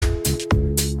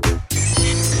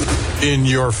In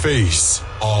your face,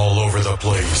 all over the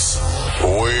place.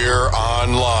 We're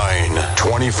online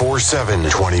 24/7.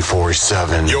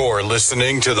 24/7. You're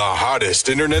listening to the hottest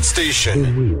internet station.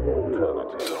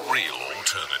 The real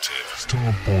alternative.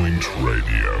 Starpoint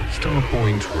Radio.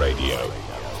 Starpoint Radio.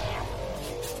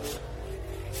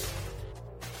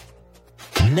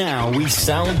 Now we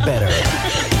sound better.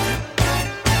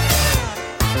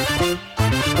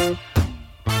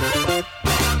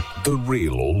 The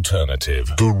real alternative.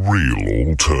 The real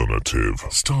alternative.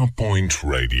 Starpoint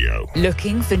Radio.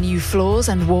 Looking for new floors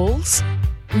and walls?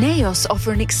 Naos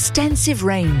offer an extensive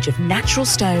range of natural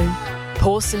stone,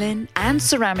 porcelain and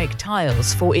ceramic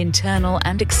tiles for internal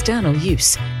and external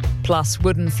use, plus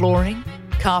wooden flooring,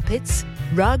 carpets,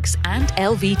 rugs and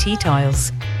LVT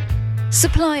tiles.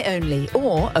 Supply only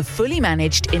or a fully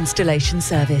managed installation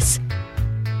service.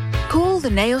 Call the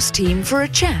Naos team for a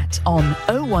chat on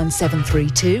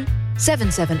 01732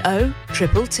 770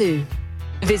 222.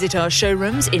 Visit our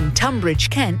showrooms in Tunbridge,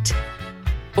 Kent,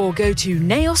 or go to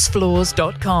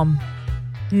naosfloors.com.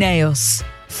 Naos,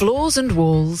 floors and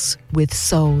walls with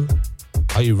soul.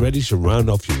 Are you ready to round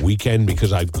off your weekend?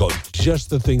 Because I've got just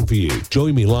the thing for you.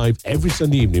 Join me live every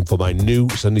Sunday evening for my new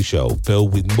Sunday show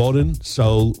filled with modern,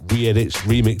 soul, re-edits,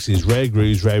 remixes, rare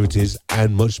grooves, rarities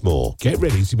and much more. Get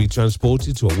ready to be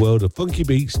transported to a world of funky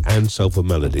beats and soulful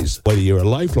melodies. Whether you're a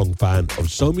lifelong fan of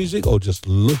soul music or just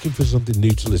looking for something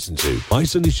new to listen to, my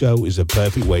Sunday show is a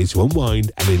perfect way to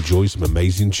unwind and enjoy some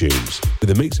amazing tunes. With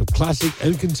a mix of classic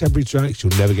and contemporary tracks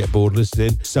you'll never get bored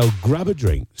listening, so grab a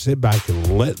drink, sit back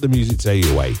and let the music take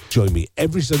you away. Join me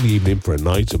every Sunday evening for a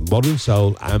night of modern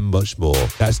soul and much more.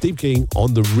 That's Steve King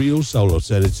on the Real Soul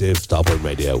Alternative, Starpoint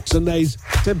Radio. Sundays,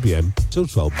 10 p.m. till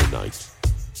 12 midnight.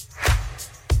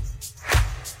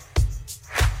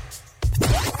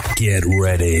 Get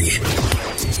ready.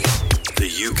 The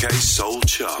UK Soul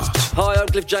Chart. Hi, I'm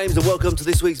Cliff James and welcome to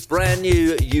this week's brand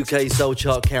new UK Soul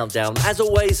Chart Countdown. As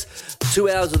always, 2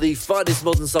 hours of the finest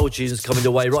modern soul tunes coming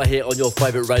your way right here on your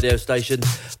favourite radio station.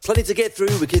 Plenty to get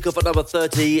through. We kick off at number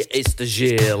 30. It's the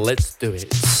Gir. Let's do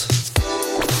it.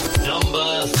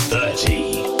 Number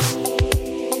 30.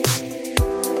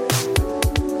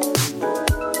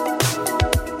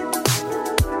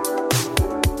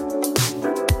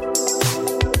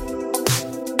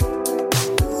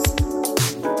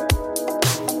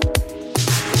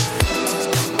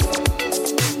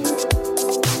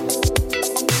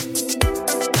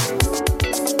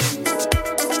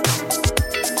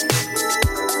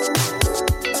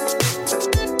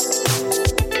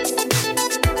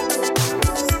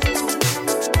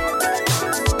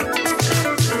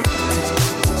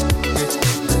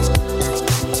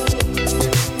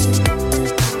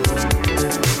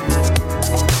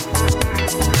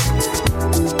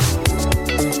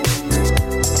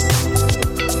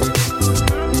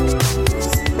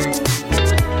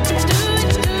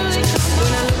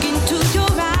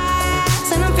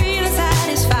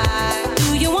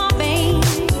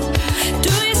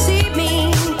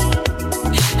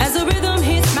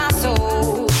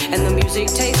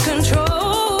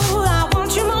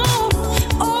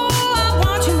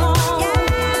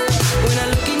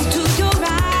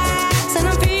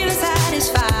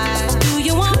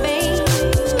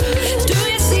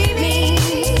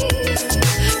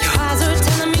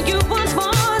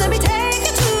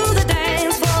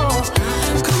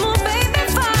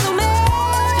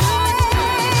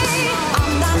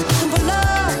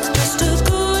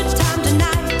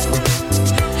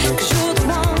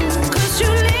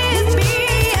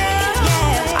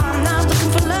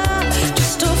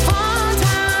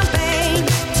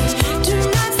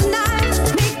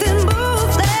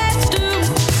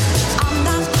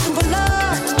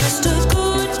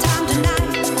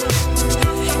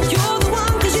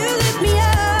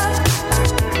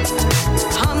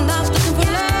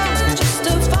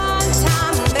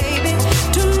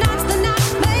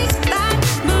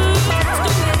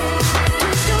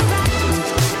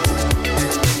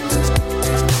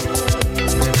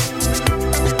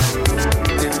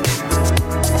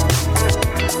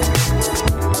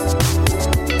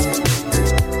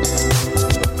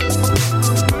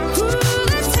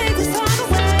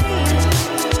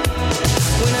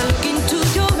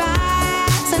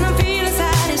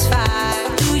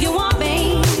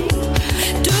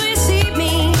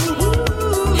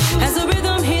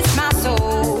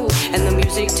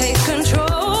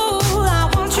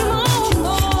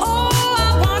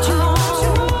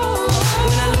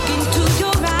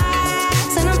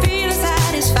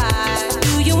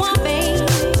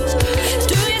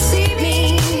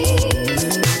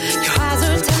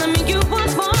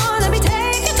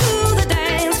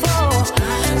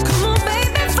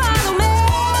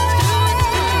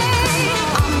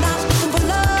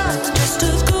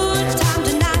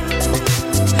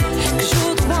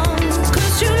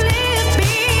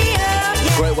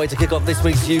 kick off this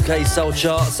week's UK Soul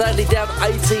Chart. Sadly down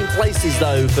 18 places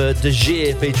though for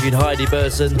Desir featuring Heidi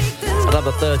Burson. At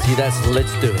number 30, that's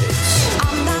Let's Do It.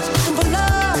 I'm not looking for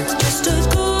love, just a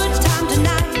good time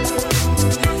tonight.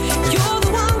 You're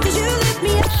the one 'cause you lift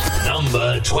me up.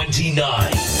 Number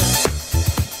 29.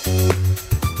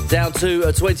 Down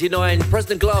to 29,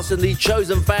 Preston Glass and the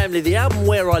Chosen Family, the album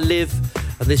Where I Live,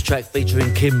 and this track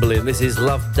featuring Kimberly, and this is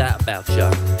Love That About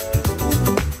Ya.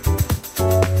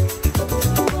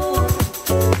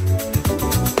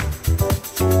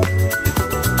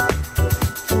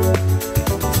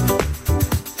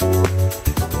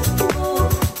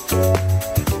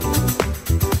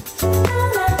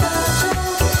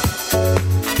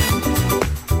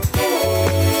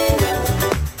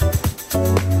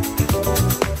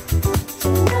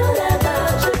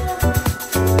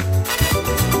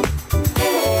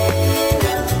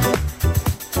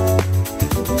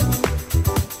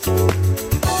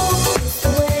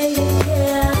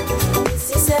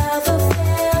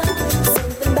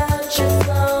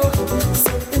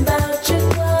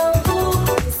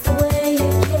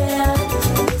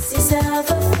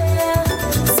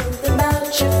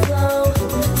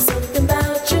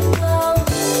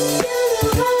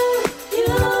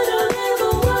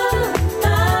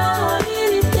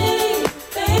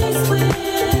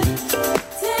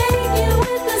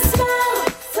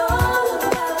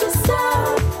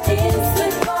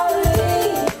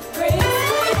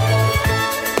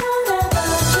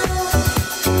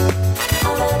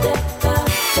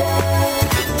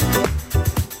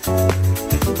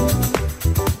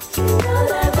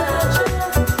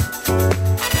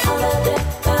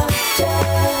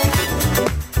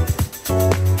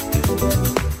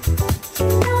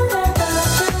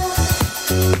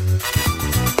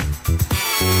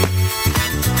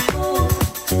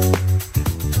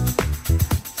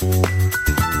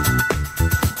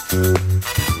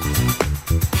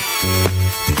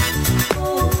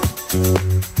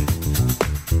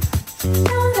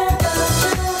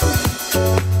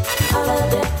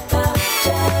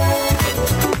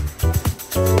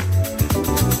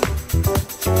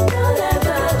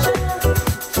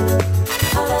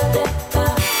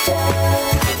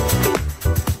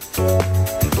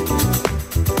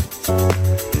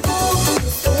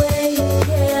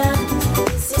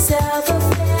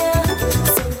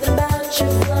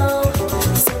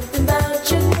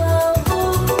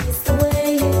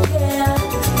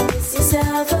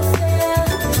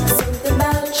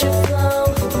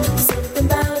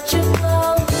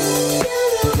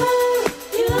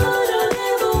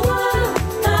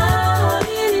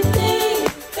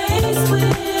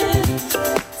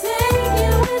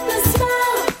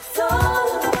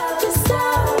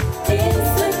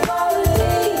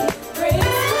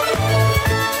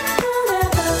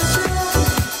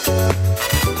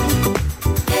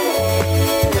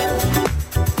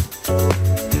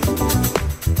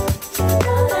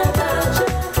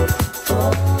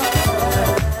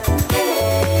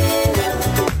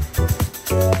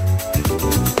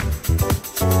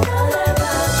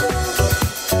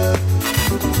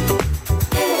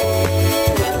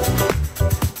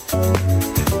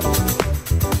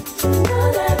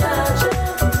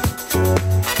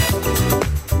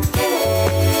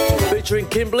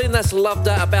 Kimberly, and that's Love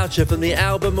That About You from the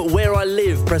album Where I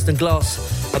Live. Preston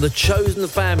Glass and the Chosen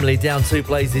Family down 2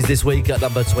 places this week at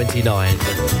number 29.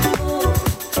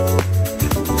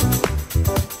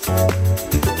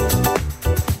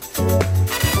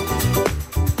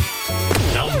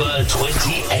 Number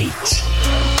 28.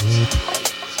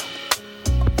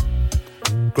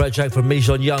 Great track from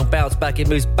Michon Young, Bounce Back. It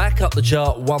moves back up the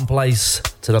chart 1 place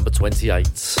to number 28.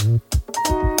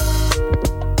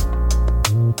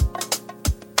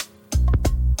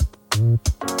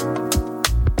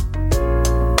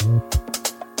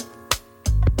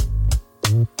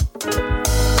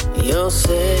 Your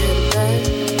setback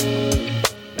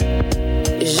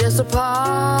is just a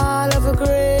part of a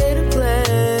greater plan.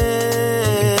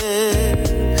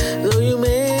 Though you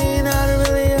may not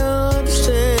really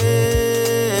understand,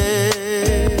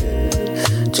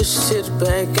 just sit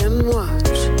back and watch.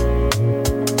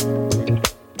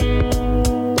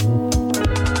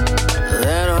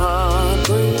 That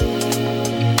heartbreak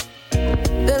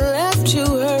that left you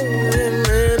hurting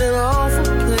in an awful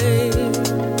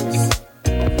place,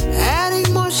 adding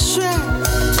more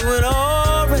strength to an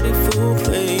already full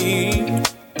plate.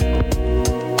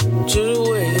 Just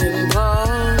wait and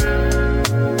pause.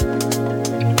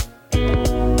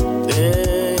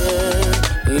 Yeah,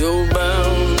 you'll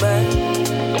bounce back.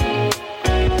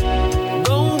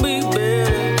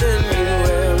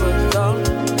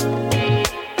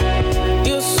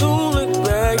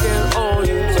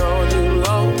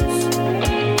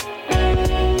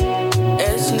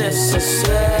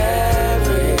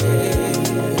 necessary.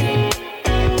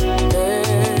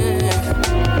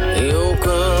 You'll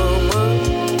come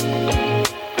up.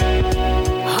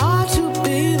 Hard to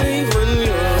believe when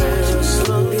you're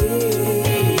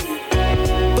asleep,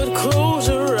 but close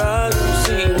your eyes and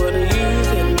see what you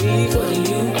can become.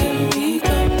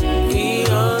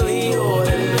 Beyond the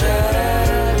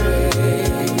ordinary.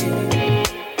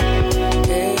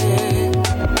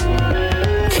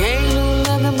 Can't do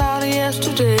nothing about it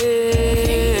yesterday.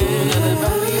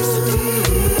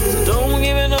 Don't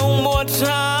give it no more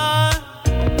time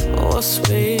or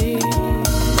space.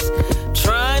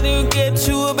 Trying to get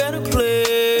to a better place.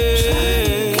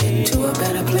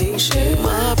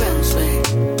 My bounce back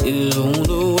is on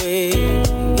the way.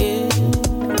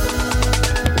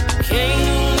 Can't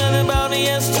do nothing about it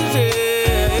yesterday.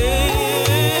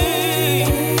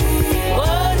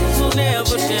 But this will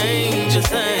never change a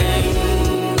thing.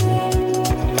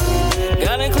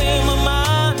 Gotta clear my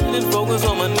mind and focus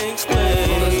on my next play.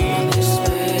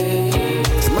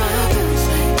 My bounce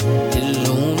back is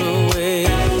on the way.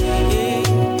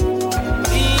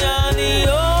 Beyond the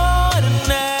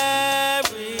ordinary.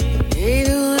 Can't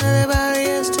do nothing about it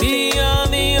yesterday. Beyond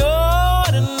the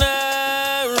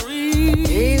ordinary.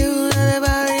 Can't do nothing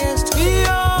about it yesterday.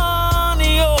 Beyond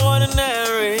the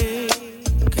ordinary.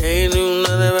 Can't do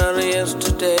nothing about it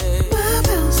yesterday. My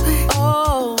bounce back.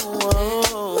 Oh,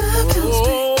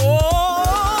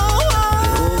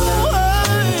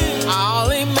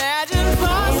 I'll imagine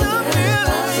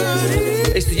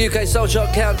possibilities. It's the UK Soul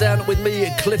Chart Countdown with me,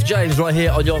 Cliff James, right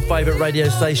here on your favourite radio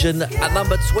station. At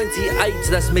number 28,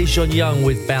 that's Michonne Young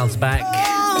with Bounce Back.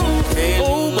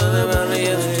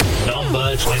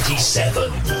 Number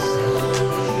 27.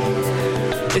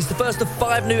 It's the first of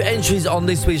 5 new entries on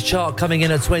this week's chart. Coming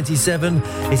in at 27,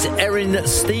 it's Erin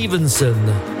Stevenson,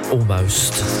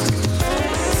 Almost.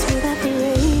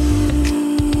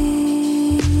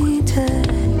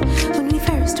 When we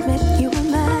first met, you were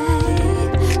my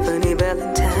funny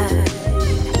Valentine.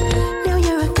 Now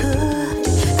you're a good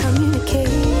communicator,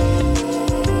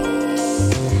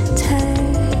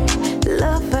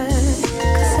 lover.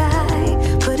 'Cause I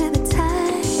put in the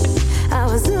time. I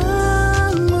was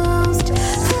almost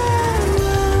there.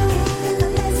 The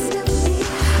best of me,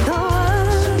 the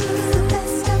world, the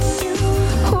best of you.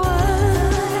 What I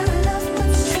loved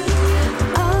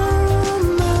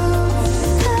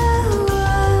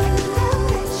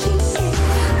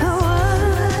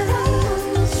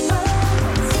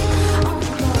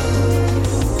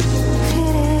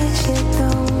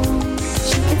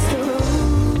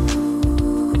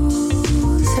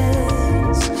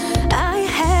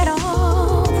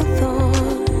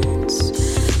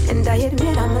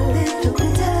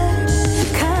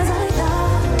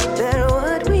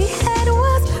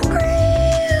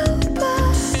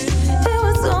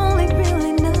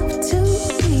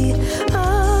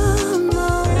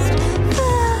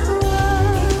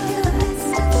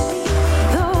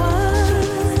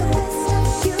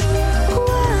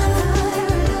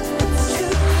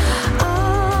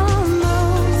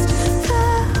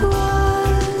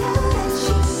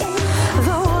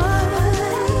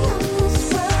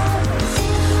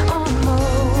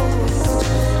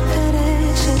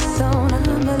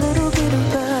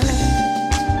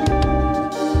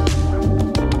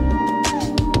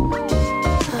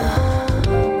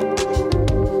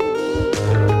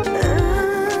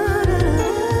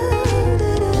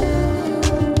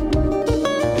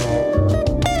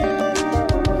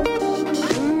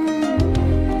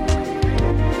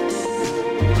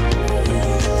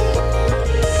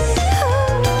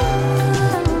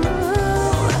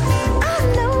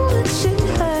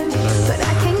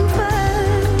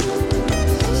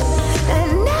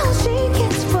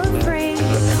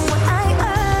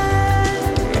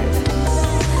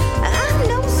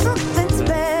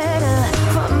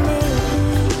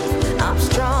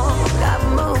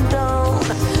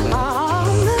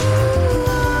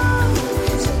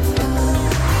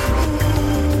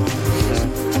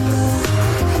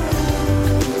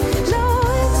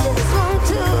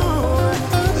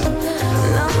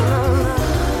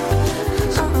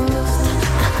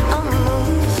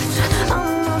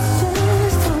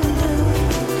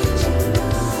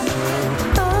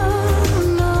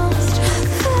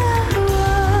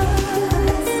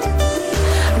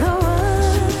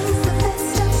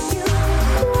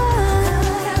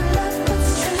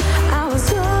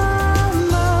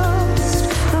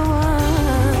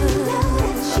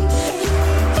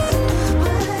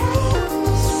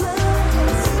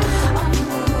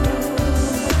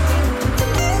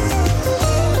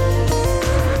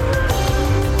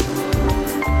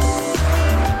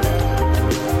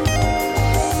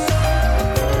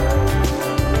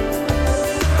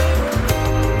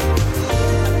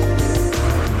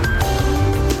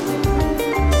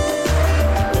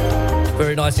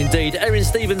Nice indeed. Erin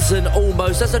Stevenson,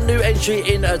 Almost. That's a new entry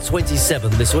in at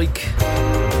 27 this week.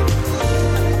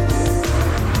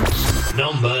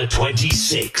 Number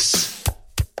 26.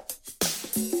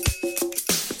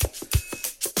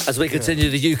 As we continue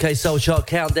the UK Soul Chart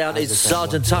countdown, it's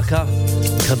Sergeant Tucker.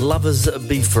 Can Lovers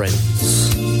Be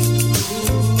Friends?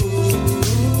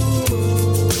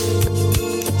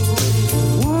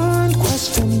 One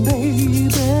question, baby.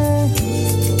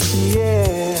 Yeah.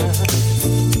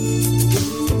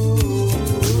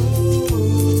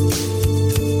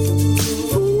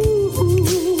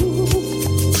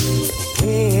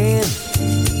 When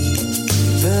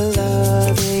the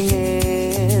loving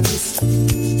ends,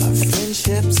 our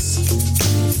friendships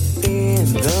in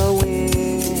the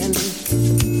wind,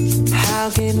 how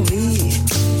can we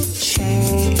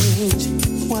change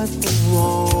what's been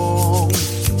wrong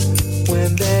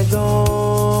when they're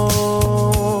gone?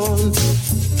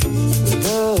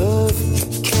 Love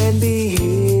can be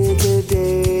here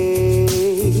today,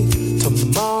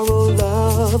 tomorrow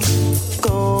love's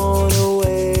gone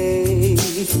away.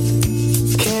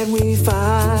 Can we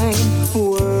find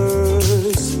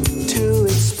words to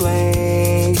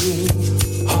explain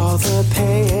all the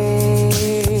pain?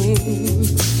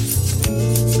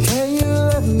 Can you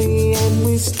love me and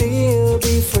we still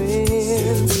be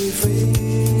friends?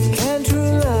 Can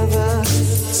true lovers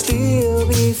still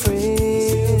be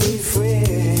friends?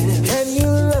 Can you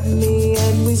love me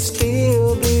and we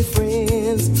still be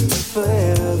friends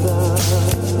forever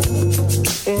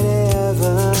and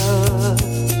ever?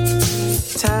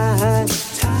 Time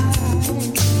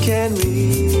can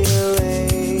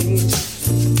rearrange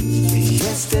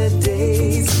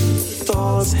yesterday's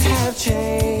thoughts have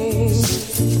changed.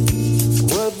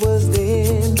 What was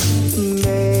then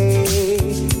may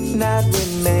not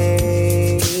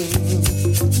remain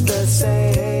the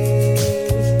same.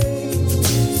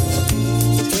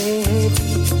 Take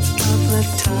a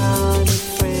platonic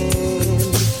friend,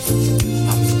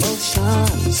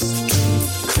 emotions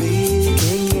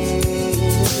creeping in.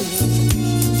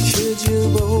 Should you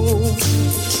both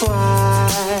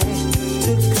try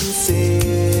to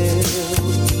conceal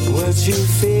what you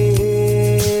feel?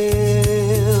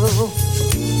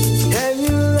 Can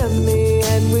you love me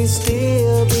and we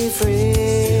still be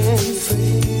friends?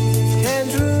 Can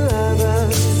true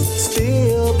lovers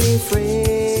still be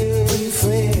friends?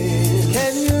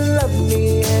 Can you love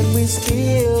me and we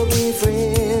still be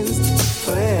friends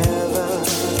forever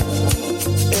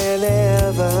and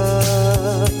ever?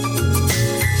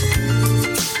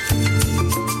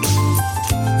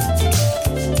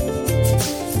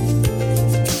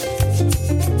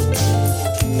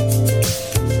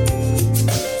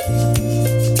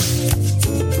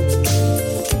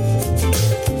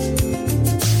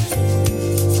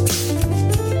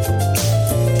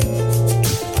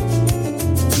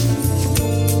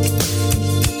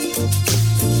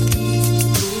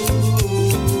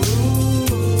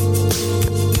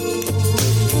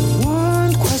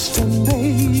 One question,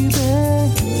 baby.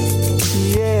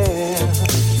 Yeah.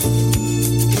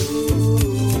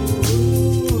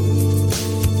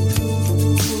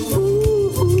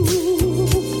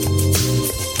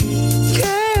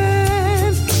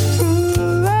 Can true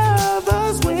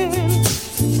lovers win?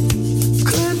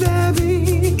 Could there be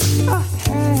a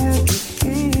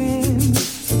happy end?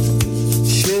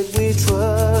 Should we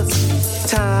trust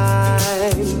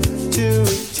time to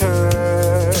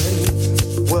return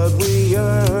what we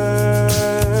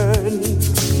earn?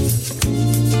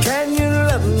 Can you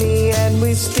love me and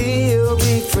we still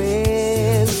be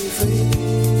friends?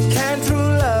 Can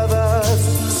true lovers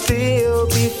still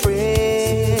be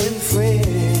friends?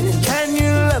 Can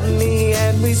you love me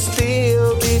and we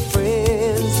still be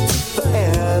friends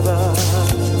forever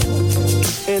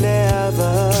and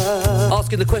ever?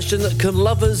 Asking the question, can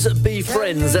lovers be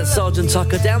friends? That's Sergeant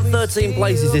Tucker, down 13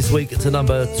 places this week to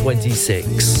number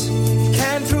 26.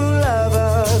 Can true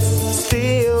lovers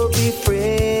still be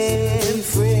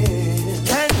friends?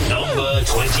 Number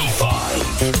 25.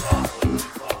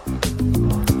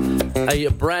 A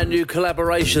brand new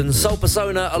collaboration, Soul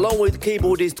Persona, along with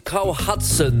keyboardist Cole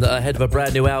Hudson, ahead of a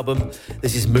brand new album.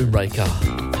 This is Moonraker.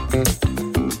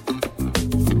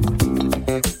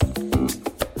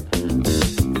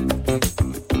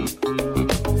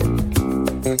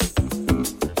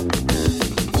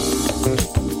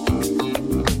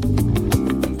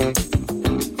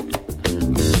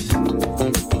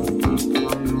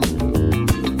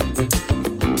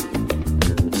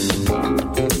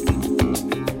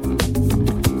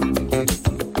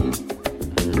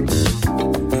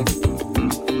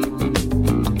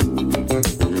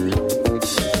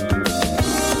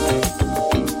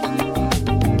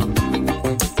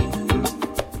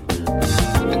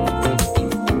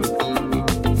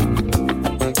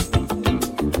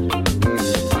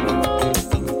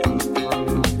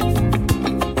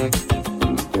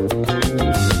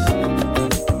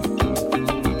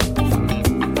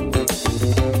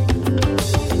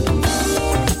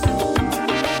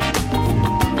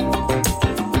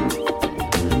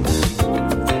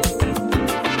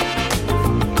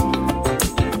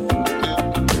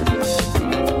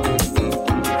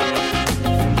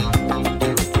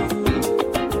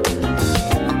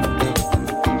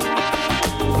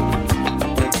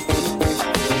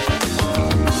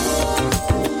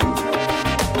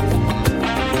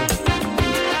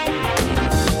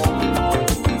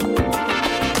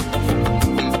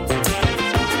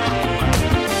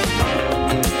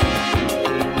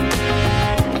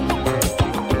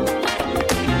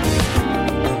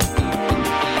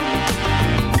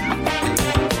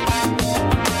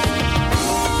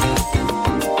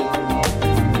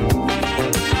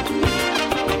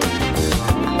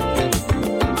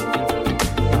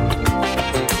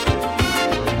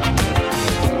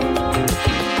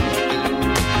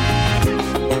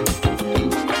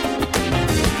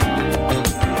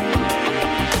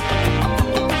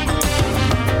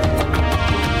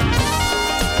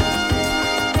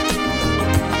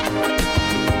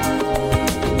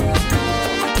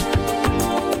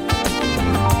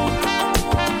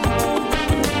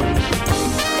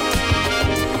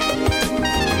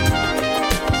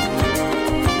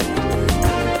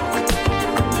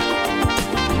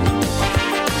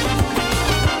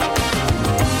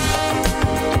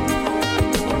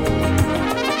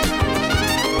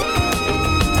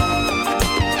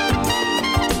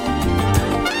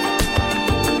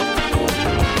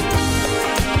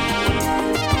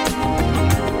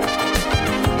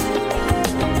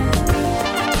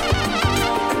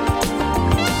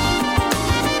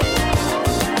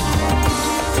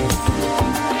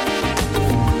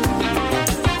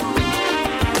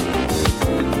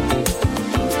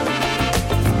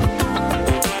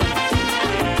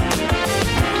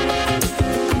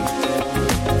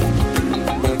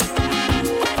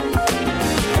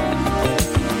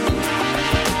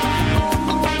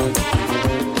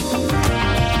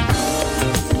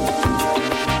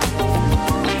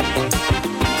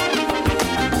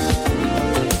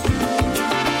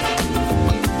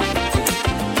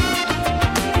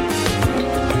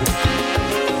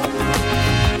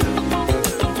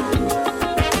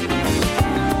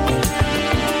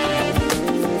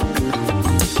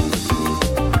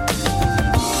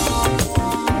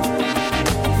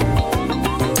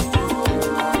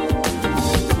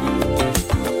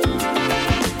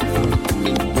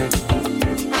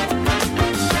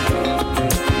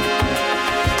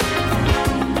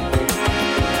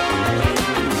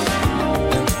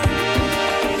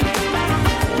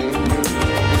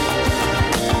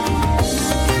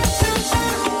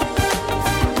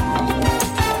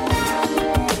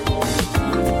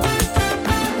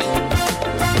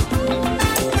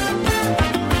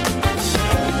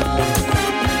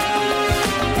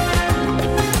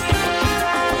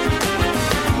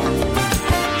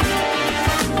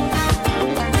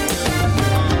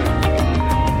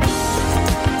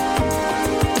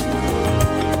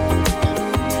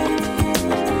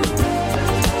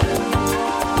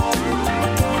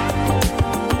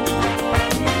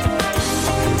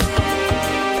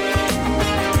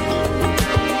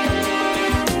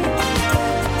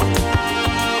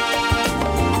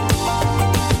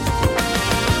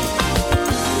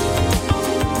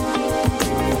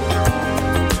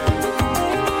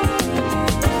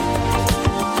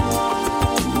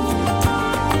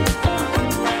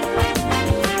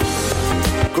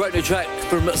 new track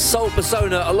from Soul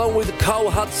Persona along with Cole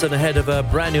Hudson ahead of a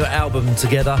brand new album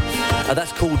together.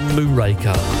 That's called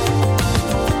Moonraker.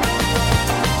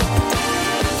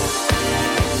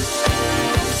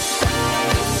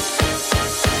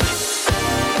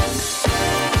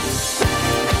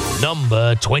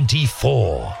 Number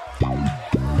 24.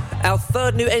 Our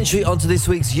third new entry onto this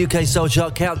week's UK Soul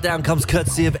Chart Countdown comes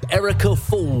courtesy of Erica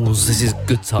Falls. This is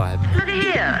Good Time. Look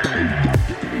here.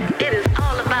 It is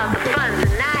all about the fun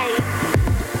tonight.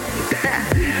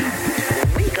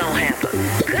 We gon' have a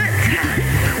good time.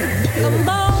 Come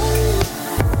on,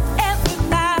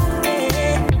 everybody,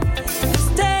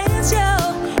 dance your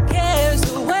cares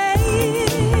away.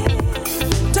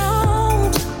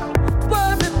 Don't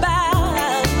worry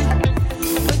about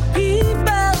what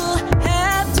people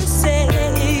have to say.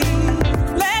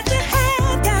 Let your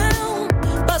head down,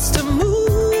 bust a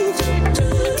move,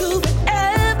 do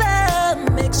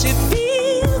whatever makes you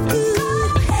feel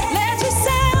good. Let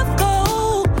yourself go,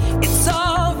 it's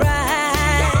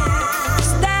alright.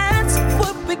 'Cause that's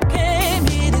what we came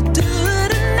here to do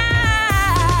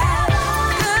tonight.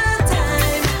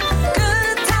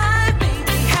 Good time,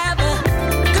 baby, have a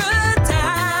good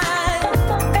time.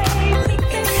 Baby,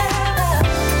 can have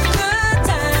a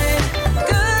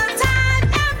good time,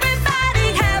 everybody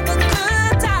have a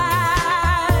good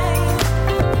time.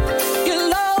 Your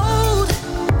load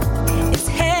is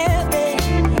heavy,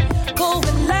 go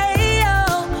and lay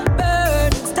your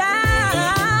burdens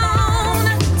down.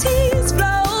 Tears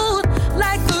flow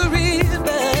like a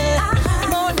river,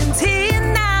 morning tea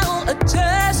now,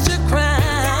 adjust your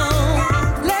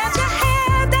crown. Let your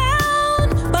hair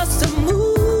down, bust a move.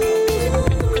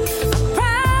 I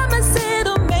promise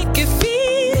it'll make you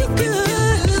feel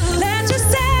good. Let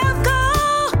yourself go,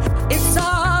 it's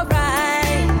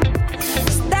alright.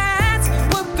 'Cause that's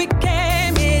what we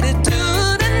came here to do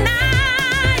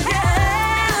tonight.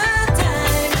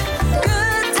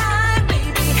 Good time,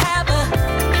 baby, have a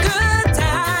good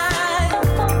time.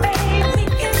 Baby,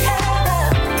 can have a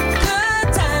good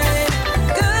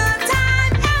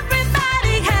time,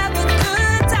 everybody have a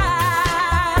good time.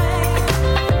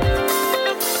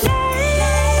 Lay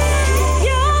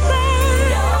your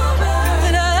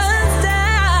burdens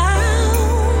down.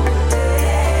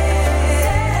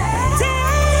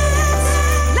 Dance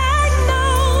like no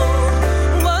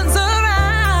one's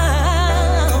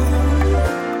around.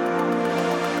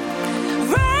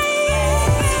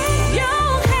 Raise your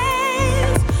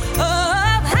hands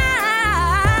up high.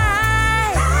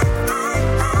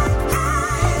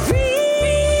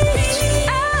 Reach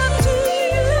up to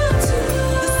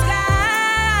the sky.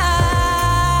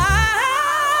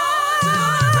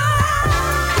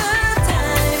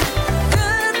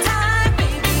 Good time,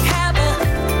 baby, have a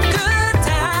good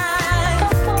time.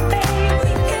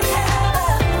 Baby, can have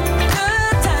a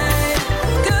good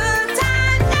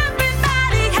time,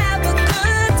 everybody have a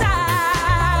good time.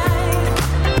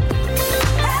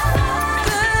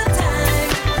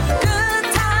 Good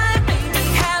time, baby,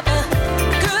 have a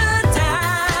good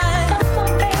time.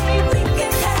 Baby,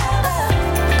 can have a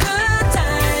good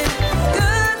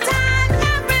time,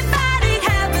 everybody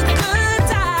have a good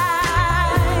time.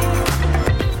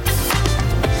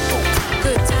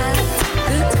 Good time,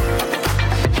 good time.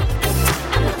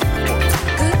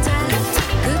 Good time,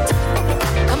 good time.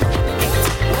 Come on, come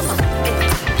on.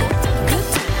 Good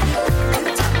time, good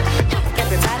time.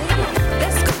 Everybody,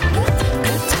 let's go.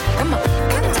 Good time, come on.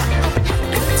 Good time,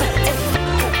 good time.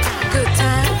 Good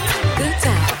time, good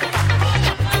time.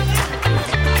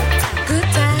 Good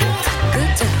time,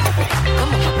 good time.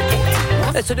 Come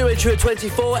on. It's a new entry at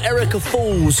 24, Erica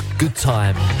Falls, Good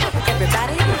Time.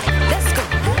 Everybody, let's go.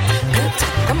 Good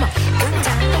time, come on. Good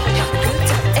time, good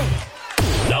time.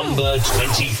 Number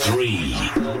 23.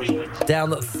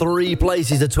 Down 3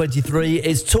 places to 23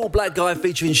 is Tall Black Guy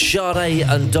featuring Sade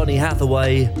and Donny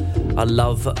Hathaway. I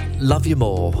love you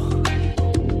more.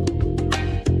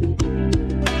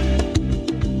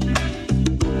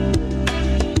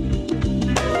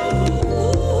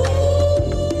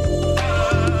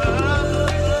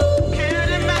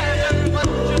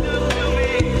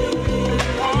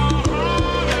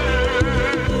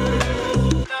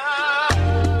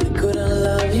 Could I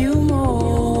love you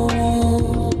more?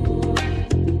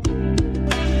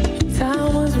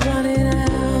 Time was running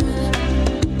out.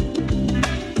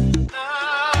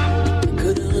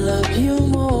 Couldn't love you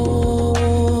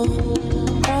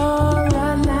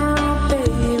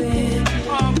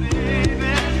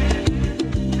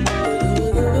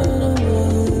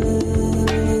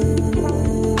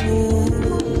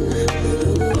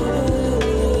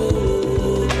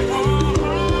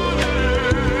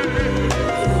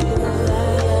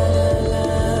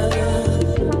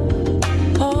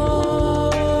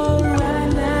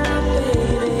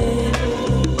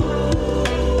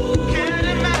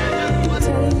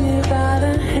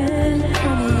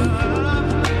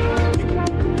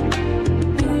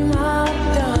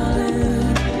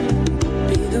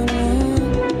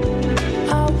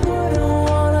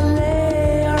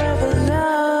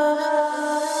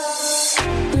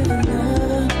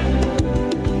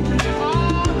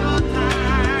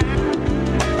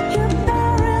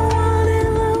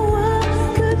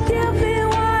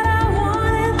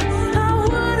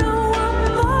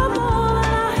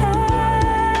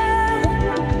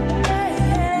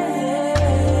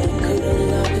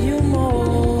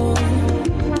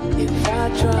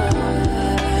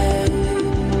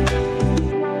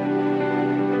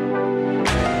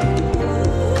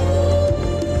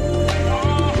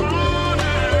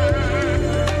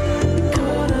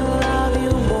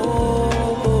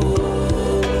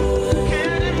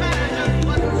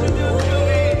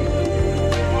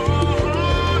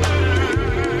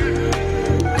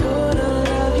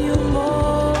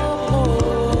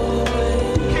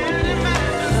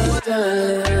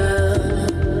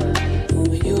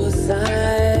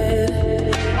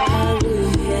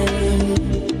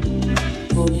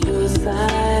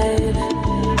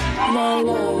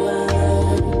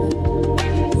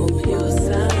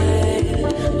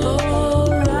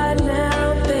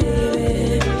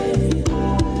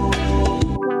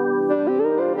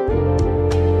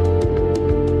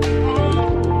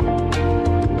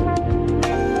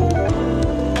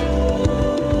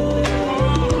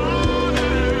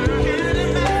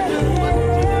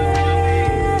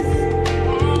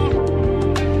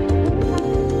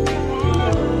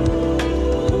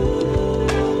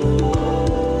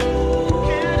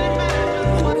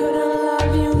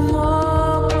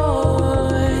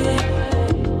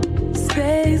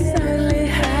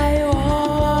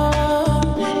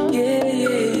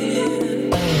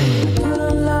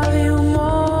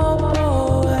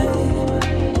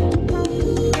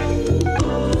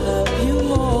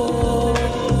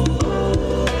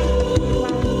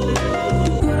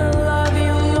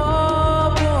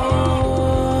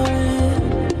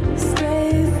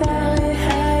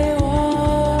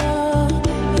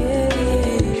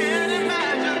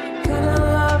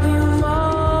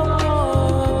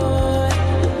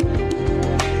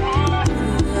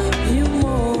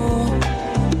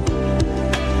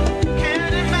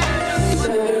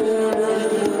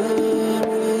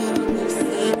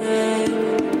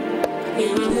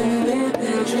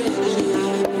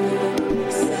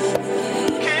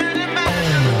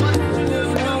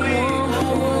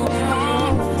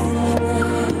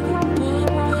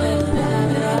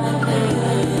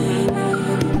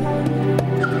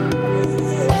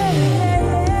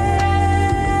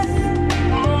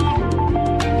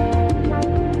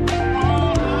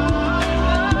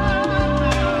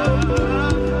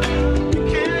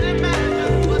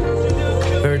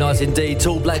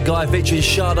Tall Black Guy featuring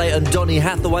Sade and Donny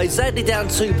Hathaway. Sadly down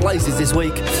 2 places this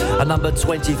week. At number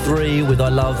 23 with I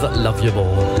Love You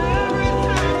More.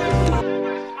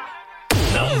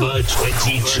 Number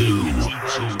 22.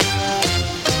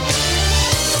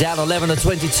 Down 11 to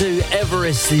 22,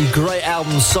 Everest, the great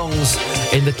album Songs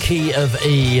in the Key of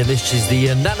E. And this is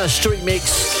the Nana Street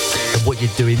mix of What You're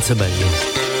Doing to Me.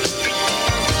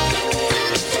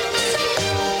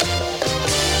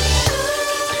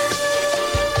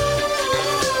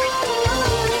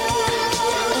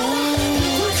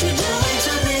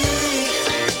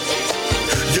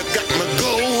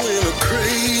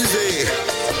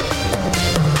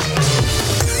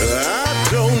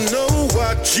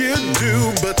 You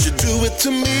do, but you do it to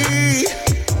me.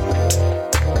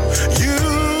 You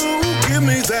give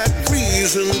me that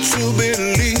reason to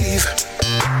believe.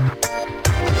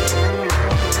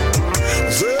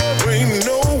 There ain't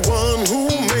no one who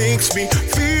makes me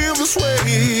feel this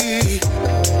way.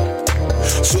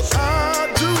 So I'll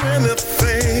do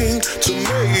anything to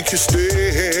make you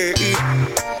stay.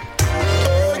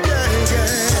 Oh yeah,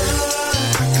 yeah.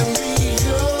 I can be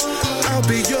I'll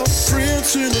be your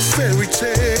prince in a fairy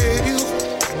tale.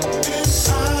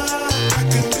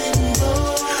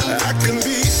 I can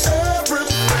be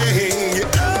everything you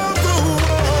ever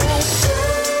want.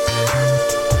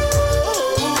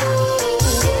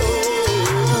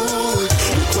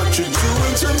 Look what you're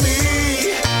doing to me.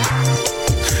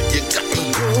 You got me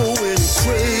going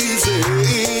crazy.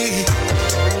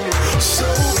 So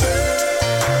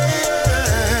bad,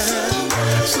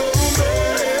 so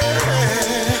bad.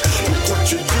 Look what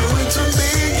you're doing to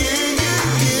me.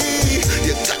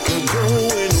 You got me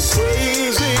going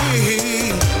crazy.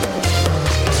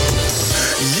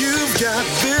 You've got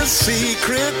this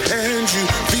secret and you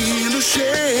feel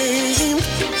ashamed,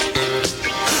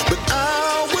 but I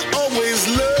will always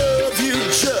love you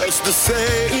just the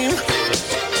same.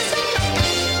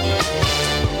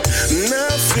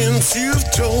 Now since you've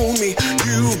told me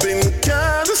you've been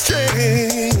kinda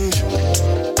strange,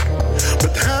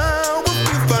 but how I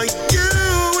feel for you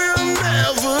will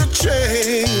never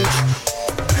change.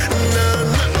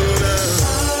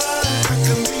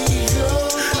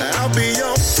 I'll be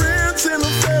your prince in a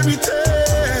fairy tale.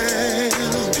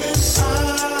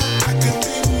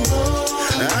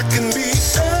 I can be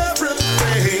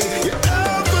everything you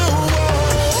ever want.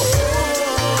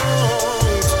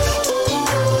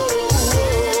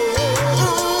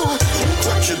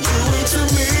 What you're doing to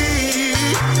me,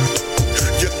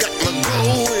 you got me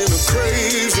going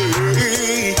crazy.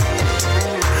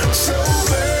 So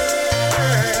bad,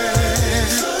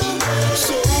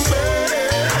 so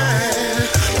bad.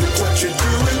 Look what you're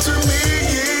doing to me.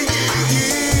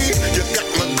 You got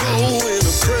me going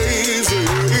crazy.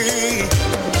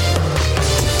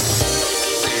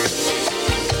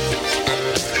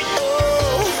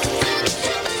 Oh,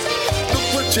 look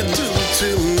what you do to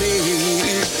me.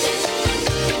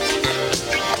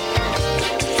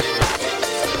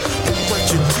 Look what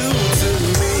you do to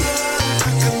me.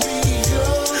 I can be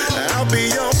I'll be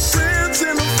your prince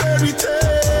in a fairy tale.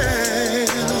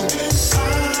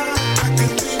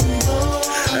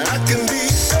 I can be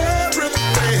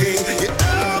everything you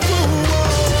ever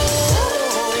want.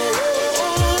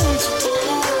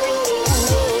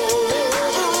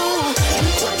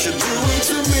 What you're doing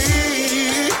to me,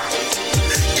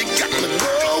 you got me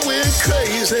going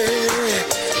crazy.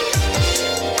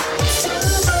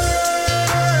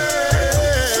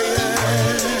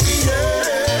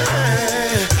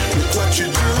 Look what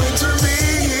you're doing to me.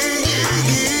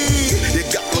 You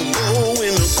got me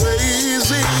going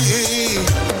crazy.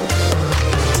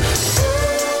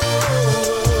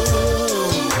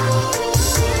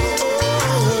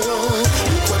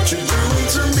 Look what you're doing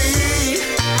to me.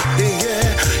 Yeah,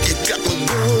 you got me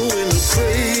going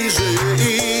crazy.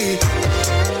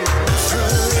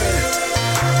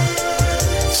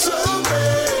 So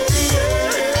bad, yeah.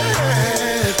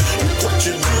 Look what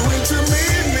you're doing to me.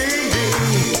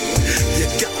 You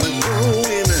got me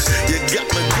going, you got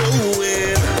me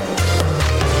going.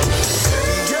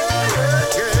 Yeah, yeah,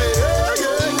 yeah,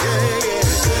 yeah, yeah.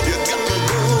 You got me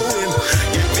going,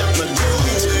 you got me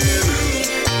going.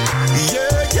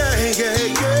 Yeah, yeah, yeah,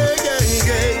 yeah,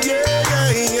 yeah, yeah,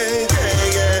 yeah,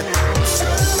 yeah.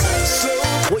 So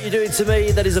What You're Doing to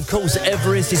Me, that is of course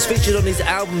Everest. He's featured on his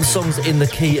album Songs in the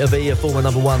Key of E, a former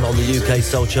number 1 on the UK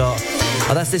Soul Chart.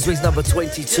 And that's this week's number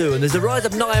 22. And there's a rise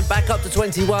of 9 back up to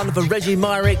 21 for Reggie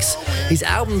Myrix. His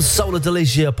album Solar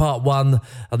Delicia Part 1.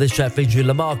 And this track featuring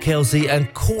Lamar Kelsey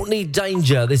and Courtney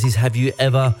Danger. This is Have You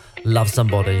Ever Loved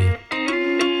Somebody?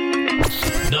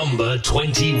 Number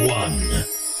 21.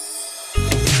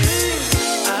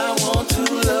 I want to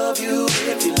love you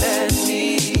if you let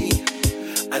me.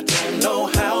 I don't know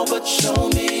how, but show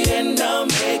me and I'll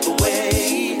make a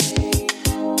way.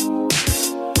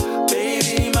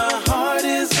 Baby, my heart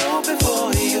is open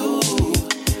for you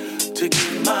to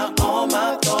give my all,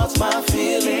 my thoughts, my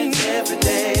feelings every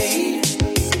day.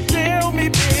 Tell me,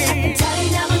 babe. Tell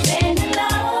you never been in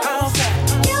love. How's that?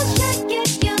 You should get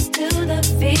used to the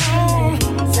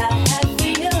feelings I have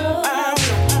for you.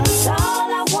 It's all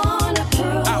I wanna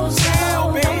prove. So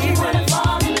don't you wanna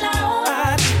fall in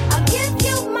love? I'll give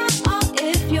you my all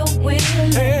if you're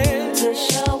willing to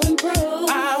show and prove.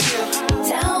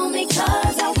 Tell me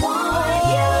 'cause I want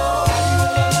you.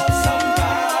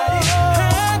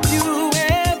 Have you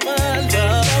ever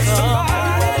loved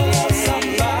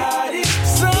somebody?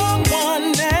 Someone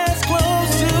that's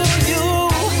close to you.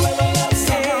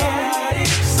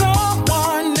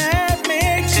 Someone that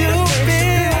makes you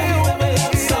feel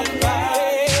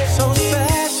so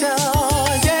special.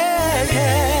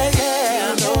 Yeah. I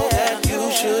know that you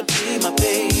should be my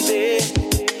baby.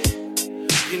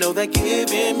 You know that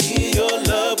giving me your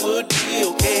love would be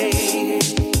okay.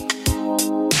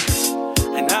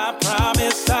 And I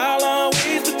promise I'll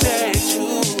always protect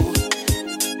you.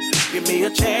 Give me a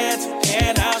chance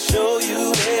and I'll show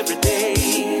you every day.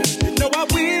 You know I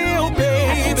will,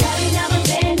 baby. Tell you never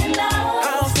been in love.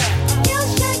 How's that? You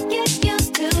should get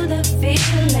used to the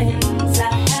feelings I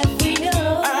have for you.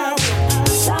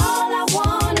 It's all I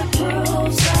wanna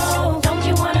prove. So don't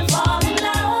you wanna fall in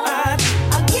love?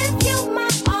 I'll give you my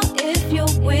all if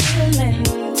you're willing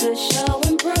to show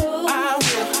and prove.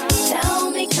 Tell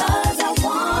me 'cause I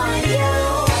want you.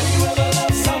 Have you ever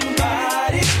loved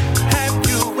somebody? Have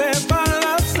you ever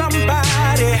loved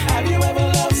somebody? Have you ever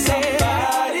loved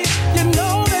somebody? You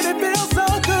know that it feels so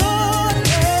good,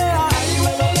 yeah. Have you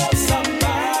ever loved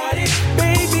somebody?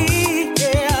 Baby,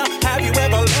 yeah. Have you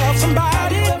ever loved somebody?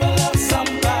 Have you ever loved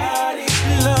somebody?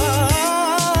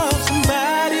 Love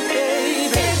somebody,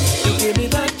 baby. You give me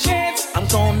the chance, I'm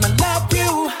gonna love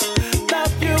you,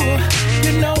 love you.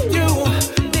 You know you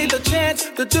need the chance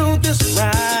to do this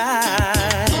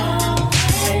right.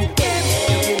 And if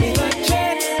you give me the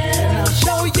chance, then I'll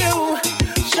show you.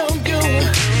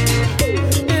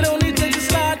 It only takes a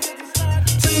start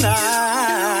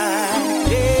tonight.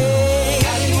 Yeah.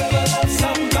 Have you ever loved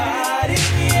somebody?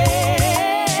 Yeah.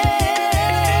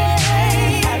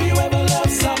 Have you ever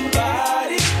loved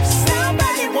somebody?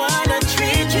 Somebody wanna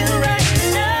treat you right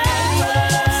now.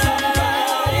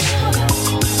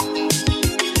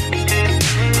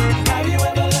 Have you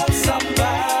ever loved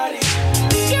somebody?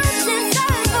 You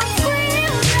deserve a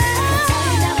real love. Tell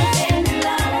you never been in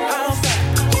love. How's that?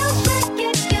 You should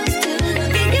get used to the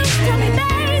feelings to me,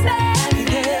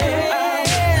 baby.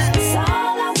 It's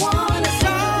all I wanna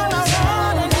do.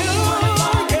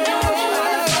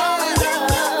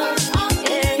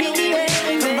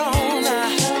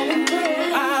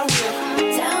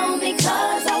 Tell me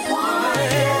 'cause I want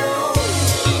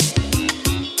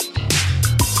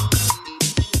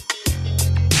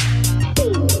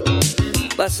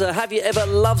That's Have You Ever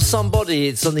Loved Somebody?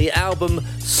 It's on the album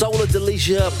Solar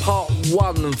Delicia Part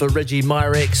 1 for Reggie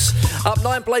Myrix. Up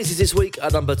 9 places this week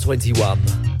at number 21.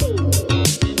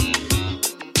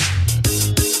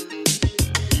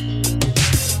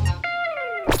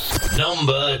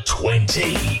 Number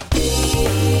 20.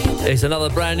 It's another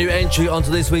brand new entry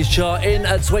onto this week's chart. In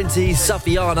at 20,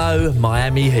 Suffiano,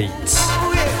 Miami Heat.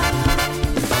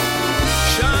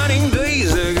 Shining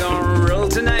days are gonna roll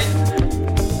tonight.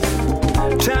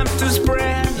 Time to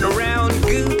spread around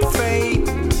good fate.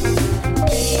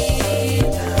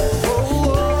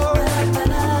 Oh,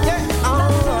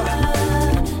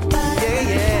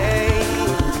 yeah,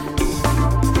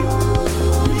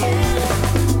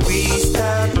 yeah. We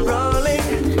start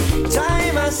rolling,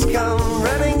 time has come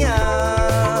running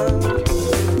out.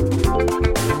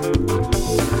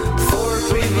 For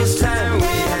previous time.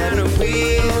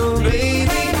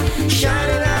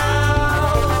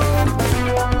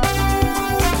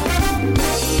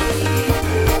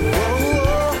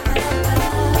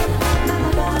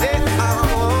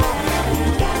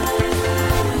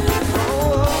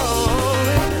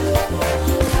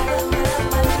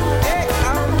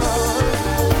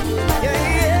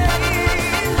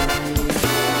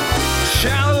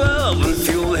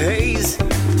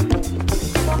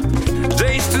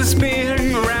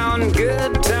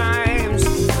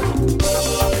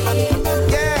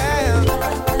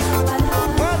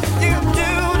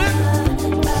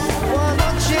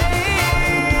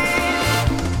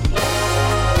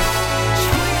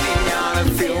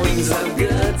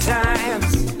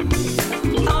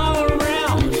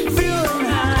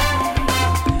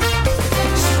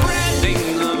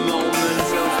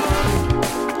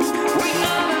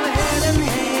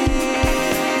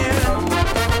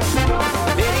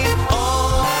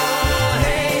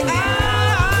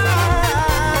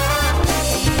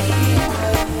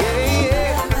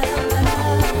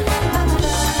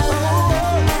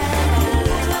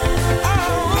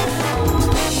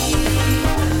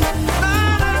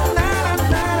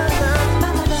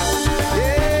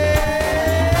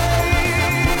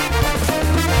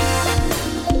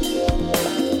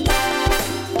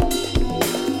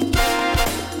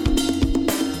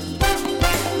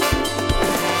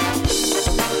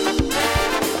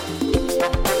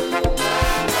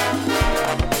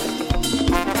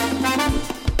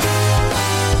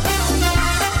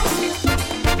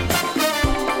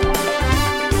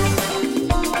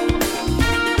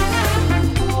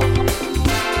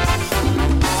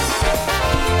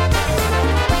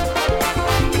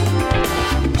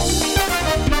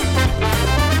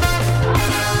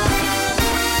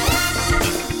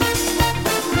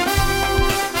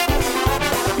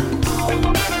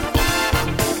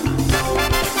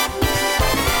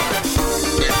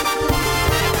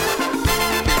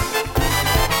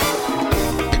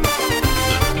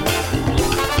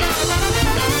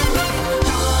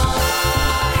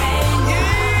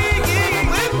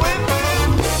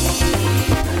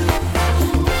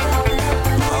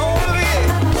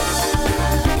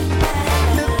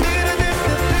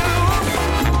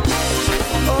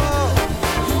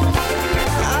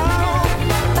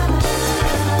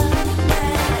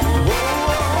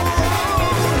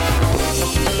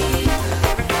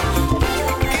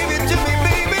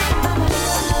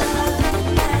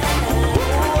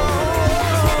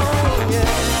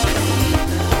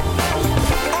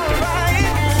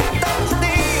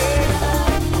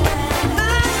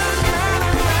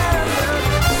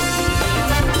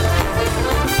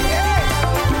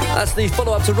 That's the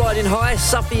follow-up to Riding High,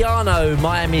 Suffiano,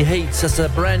 Miami Heat. That's a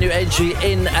brand new entry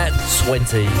in at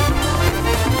 20.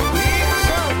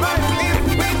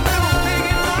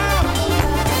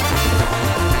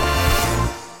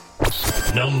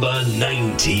 Number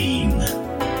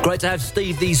 19. Great to have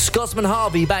Steve the Scotsman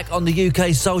Harvey back on the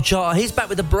UK Soul Chart. He's back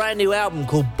with a brand new album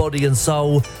called Body and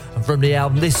Soul. And from the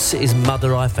album, this is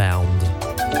Mother I Found.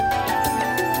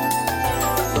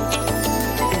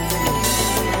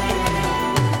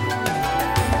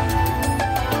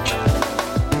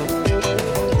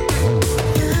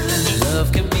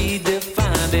 Love can be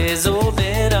defined as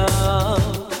opening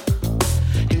up.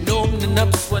 And opening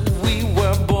up's what we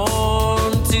were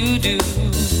born to do.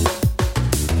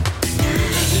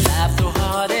 Life through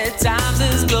hard at times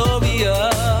is glorious.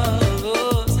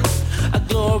 A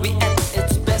glory at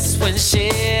its best when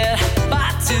shared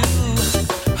by two.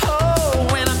 Oh,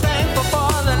 when I'm thankful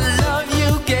for the love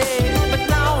you gave, but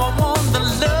now I want the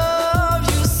love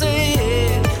you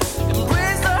said.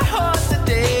 Embrace the heart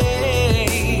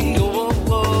today. Oh, oh,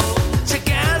 oh.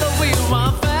 Together we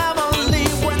are family.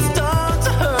 What's done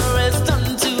to her is done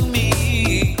to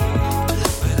me.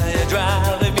 But you're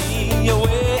driving me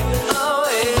away,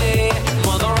 away.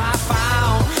 Mother, I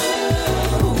found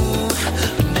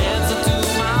an answer to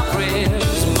my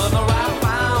prayers. Mother, I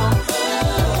found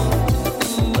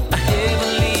a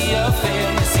heavenly affair.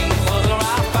 You see, Mother, I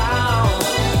found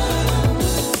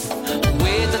a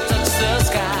way to touch the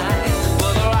sky.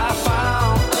 Mother, I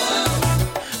found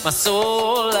my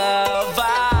soul love. I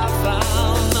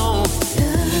found, no,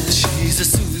 she's a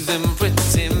soothing,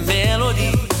 pretty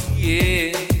melody,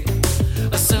 yeah,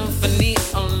 a symphony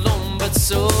alone, but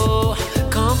so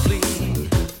complete.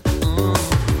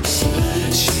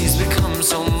 She's become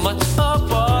so much a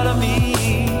part of me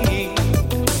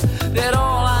that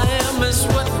all I am is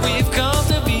what we've come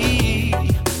to be.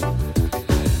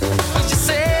 You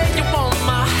say you want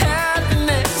my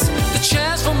happiness, the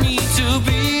chance for me to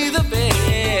be the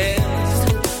best.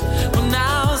 Well,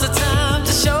 now's the time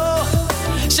to show.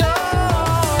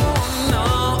 No,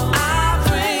 I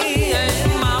pray,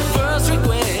 and my first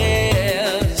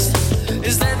request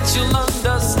is that you'll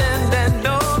understand and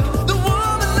know the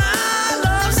woman I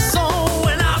love so.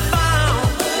 When I found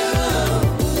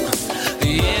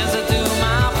the answer to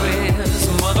my prayers,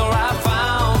 Mother, I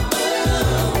found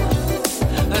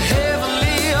a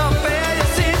heavenly affair. You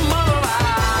see, Mother, I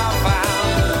found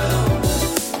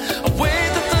a way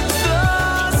to touch the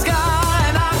sky,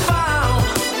 and I found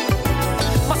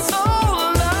my soul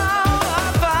love. I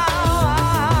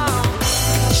found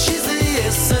she's the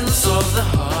essence of the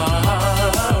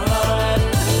heart,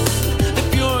 the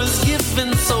purest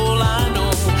given soul I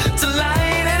know, to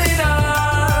light any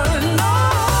dark. No,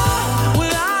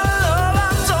 without love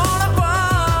I'm torn apart.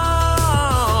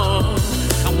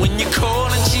 And when you call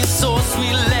and she's so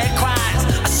sweet, let cries,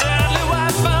 I certainly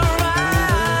wipe her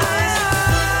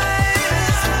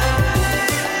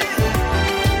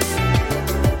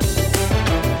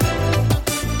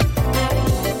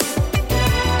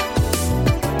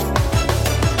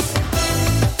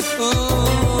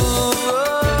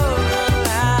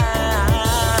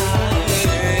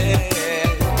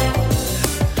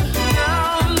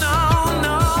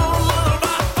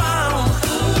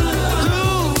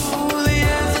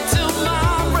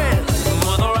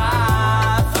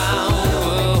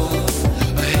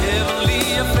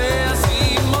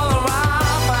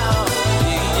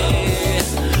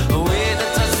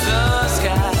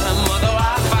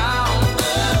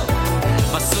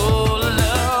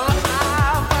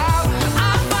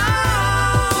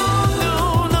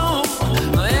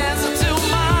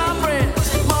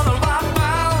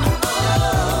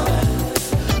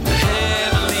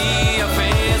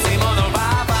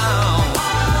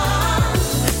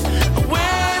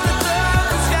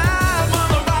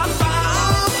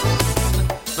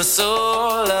my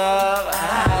soul love, I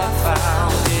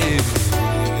found you.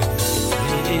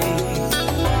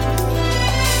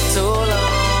 So long.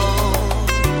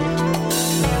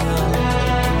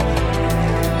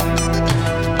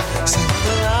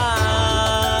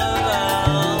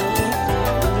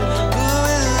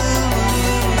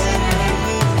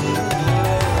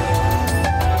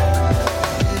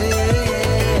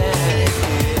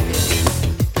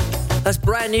 That's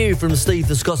brand new from Steve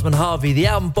the Scotsman Harvey. The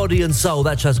album Body and Soul,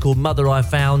 that track's called Mother I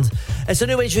Found. It's a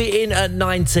new entry in at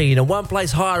 19, and one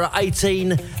place higher at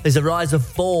 18. There's a rise of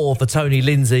 4 for Tony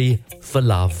Lindsay, For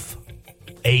Love.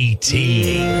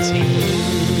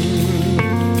 18.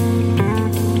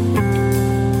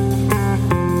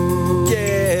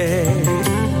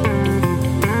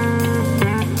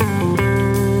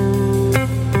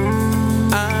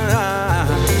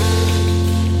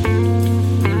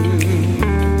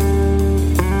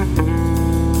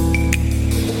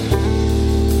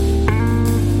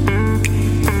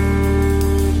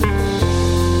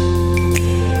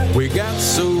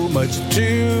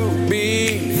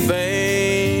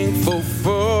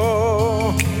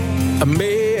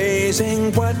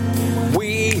 amazing what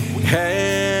we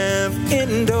have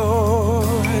endured.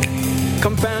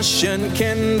 Compassion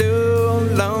can no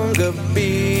longer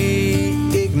be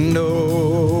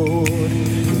ignored.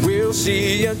 We'll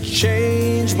see a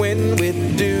change when we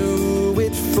do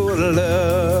it for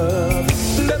love.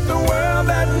 Let the world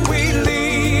that we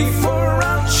leave for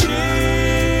our children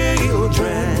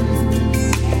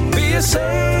be a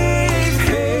safe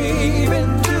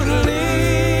haven to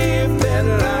live their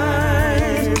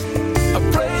life. A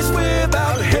place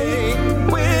without hate,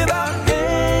 without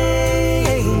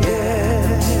anger.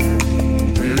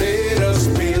 Let us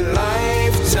be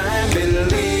lifetime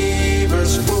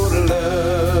believers for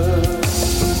love.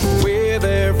 With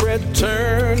every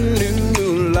turn,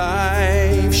 new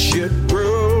life should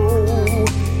grow.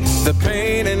 The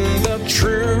pain and the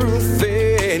truth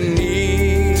they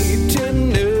need to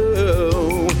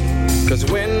know. 'Cause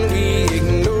when we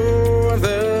ignore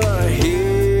the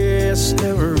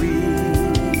history,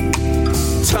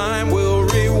 time will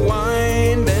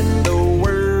rewind and the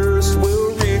worst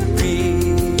will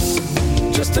repeat.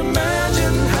 Just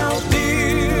imagine how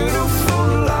beautiful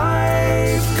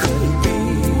life could be.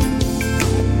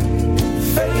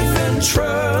 Faith and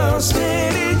trust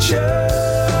in each other.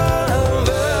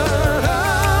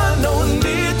 No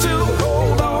need to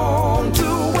hold on to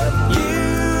what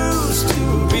used to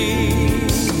be.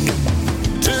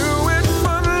 Do it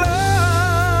for love.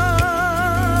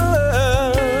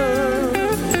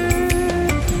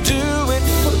 Do it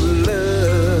for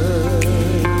love.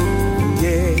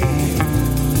 Yeah.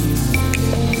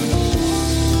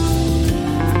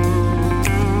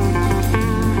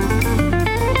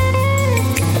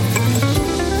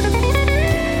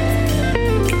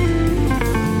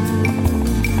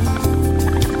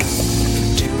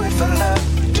 Do it for love.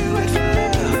 Do it for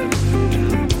love.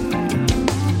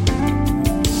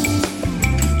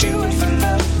 Do it for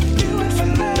love. Do it for love. Do it for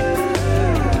love.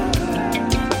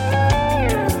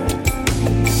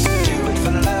 Do it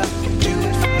for love.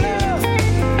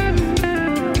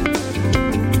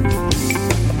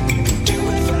 Do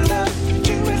it for love.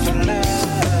 Do it for love.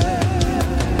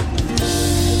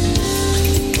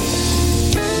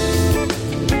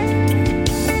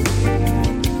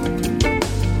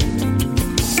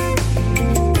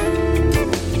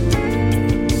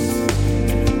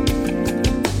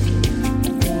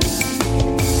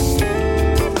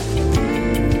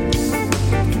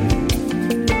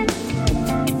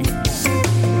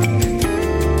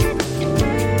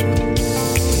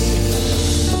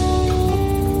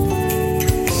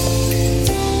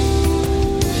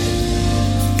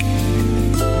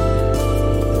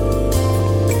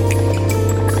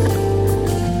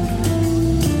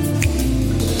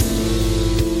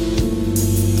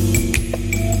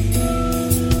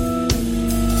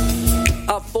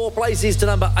 Up 4 places to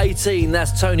number 18.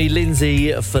 That's Tony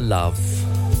Lindsay for Love.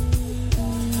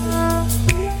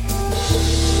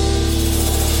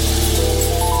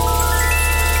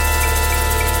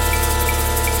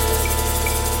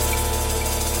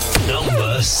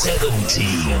 Number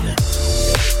 17.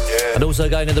 And also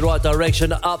going in the right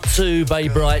direction, up to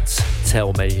Babe Bright,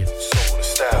 Tell Me.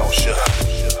 Style, shut up.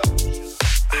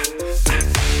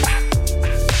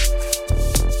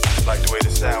 Like the way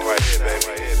this sound right here,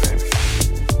 baby.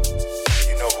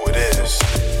 You know who it is.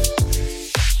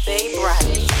 Babe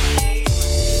Bright.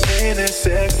 Hey, that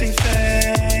sexy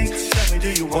thing. Tell me, do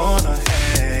you wanna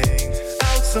hang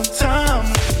out sometime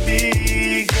with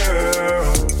me,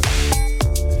 girl?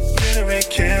 Dinner and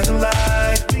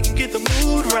candlelight, we can get the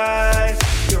mood right.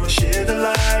 You're a share the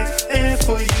light, and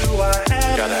for you I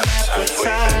have an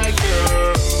appetite,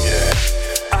 girl. Yeah.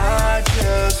 I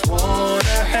just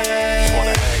wanna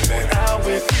hang out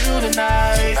with you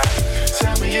tonight.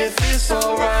 Tell me if it's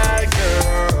alright,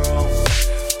 girl.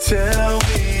 Tell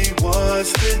me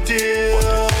what's the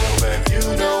deal. You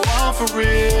know I'm for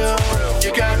real.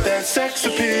 You got that sex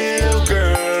appeal,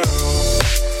 girl.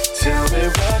 Tell me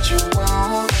what you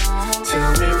want.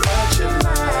 Tell me what you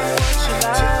like.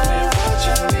 Tell me what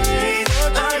you need.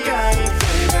 I got it,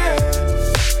 baby.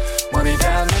 Money,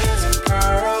 diamonds, and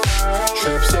pearls.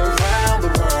 Trips around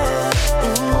the world.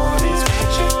 All these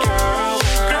picture girls.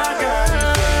 I got it,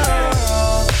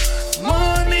 baby.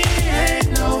 Money ain't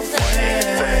no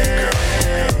friend.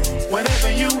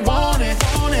 Whenever you want it,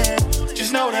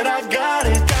 just know that I got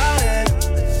it.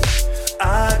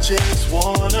 I just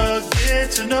wanna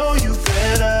get to know you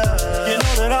better. You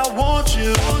know that I want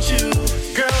you.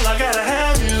 Girl, I gotta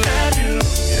have you.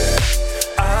 Yeah.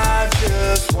 I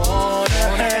just wanna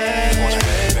hang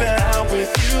out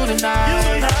with you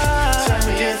tonight. Tell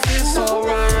me if it's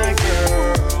alright,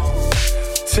 girl.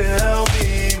 Tell me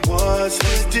what's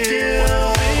the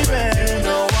deal, baby. You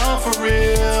know I'm for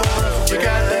real.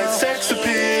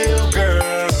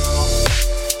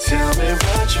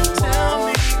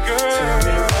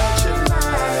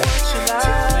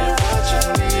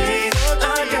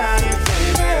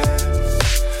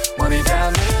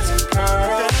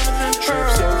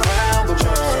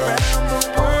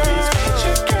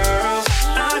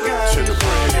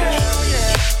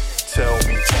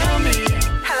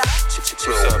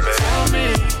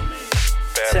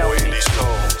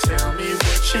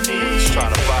 what you need. Just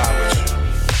trying to vibe with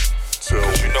you.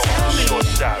 Cause you know I'm a short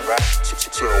shot, right?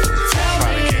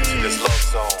 Trying to get into this love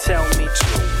zone. Tell me.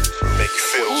 Make you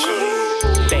feel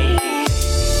good. Baby.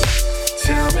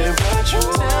 Tell me what you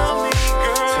want. Tell me,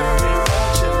 girl. Tell me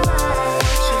what you like.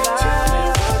 Tell me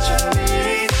what you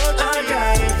need. I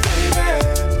got it, baby.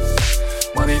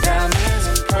 Money, diamonds,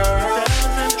 and pearls.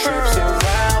 Trips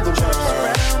around the world.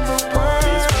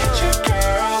 Parties with your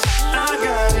girls. I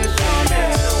got it, baby.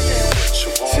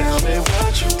 Tell me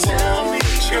what you want. Tell me,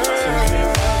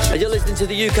 girl. And you're listening to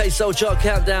the UK Soul Chart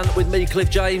Countdown with me, Cliff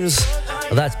James.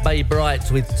 And that's Babe Bright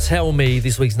with Tell Me,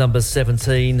 this week's number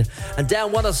 17. And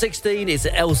down 1 of 16 is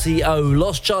LCO,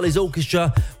 Lost Charlie's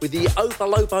Orchestra with the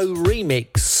Opalopo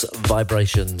remix,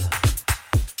 Vibration.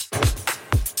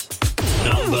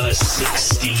 Number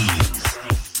 16.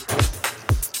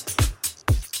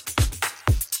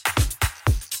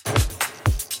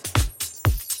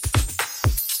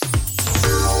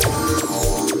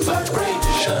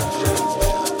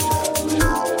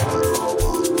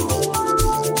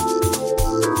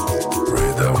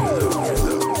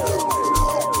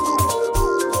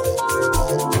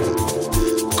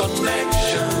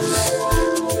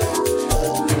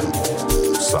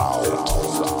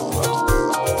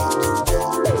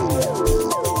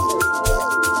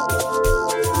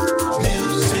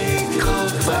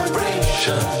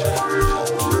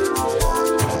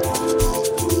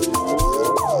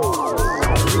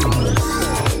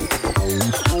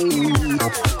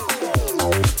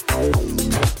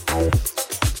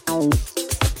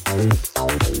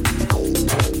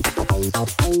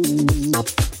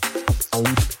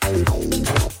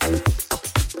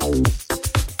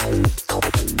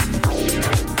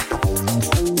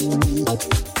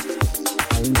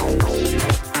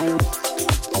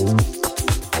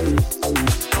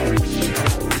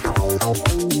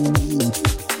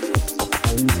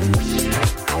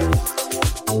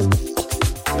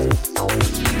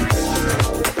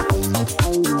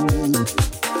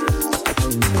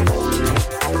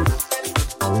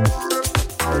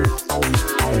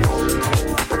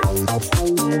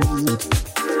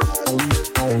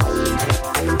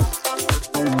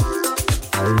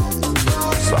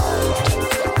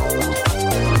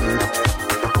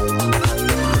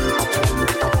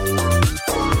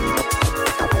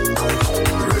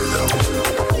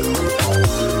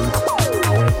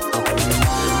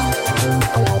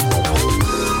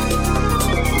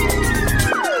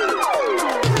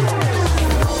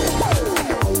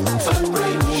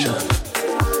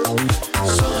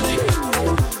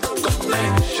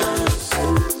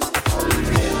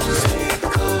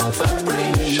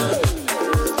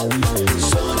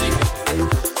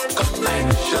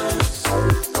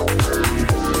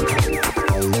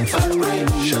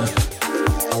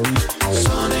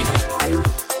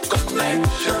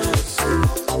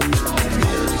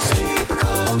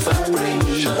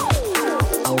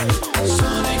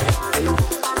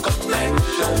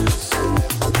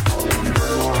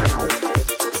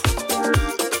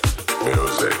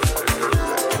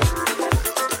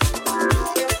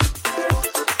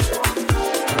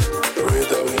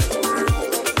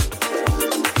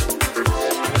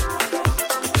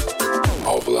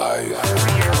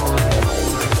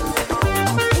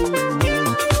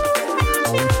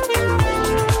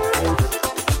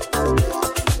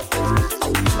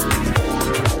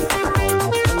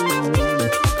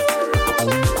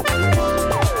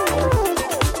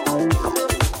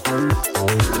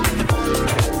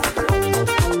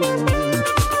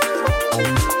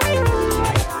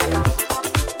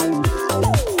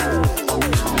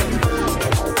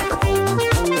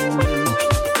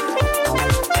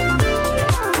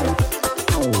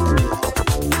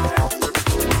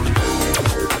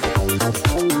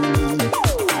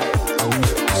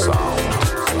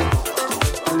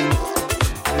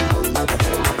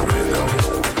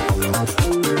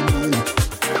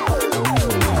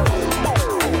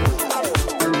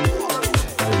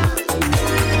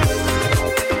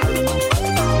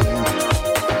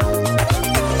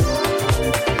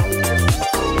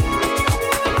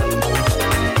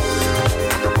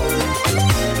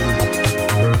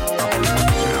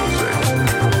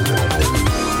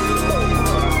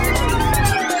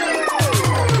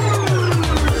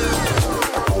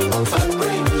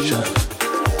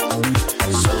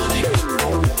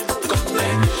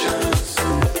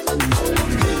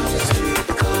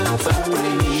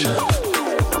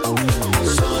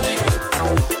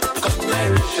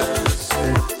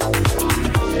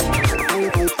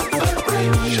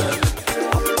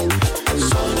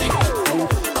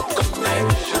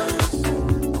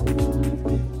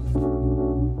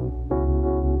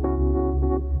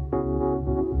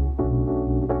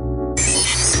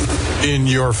 In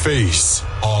your face,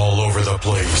 all over the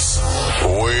place.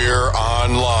 We're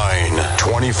online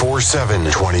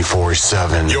 24/7.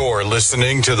 24/7. You're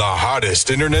listening to the hottest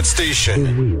internet station.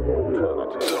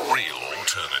 The real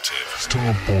alternative.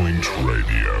 Starpoint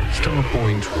Radio.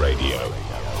 Starpoint Radio.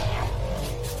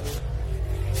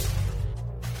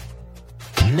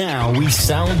 Now we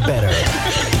sound better.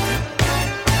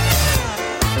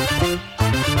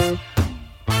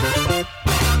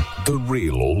 The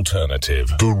real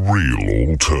alternative. The real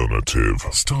alternative.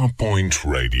 Starpoint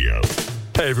Radio.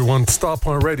 Hey everyone,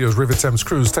 Starpoint Radio's River Thames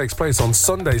Cruise takes place on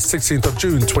Sunday, 16th of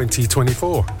June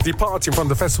 2024. Departing from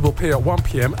the Festival Pier at 1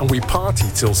 p.m. and we party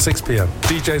till 6 p.m.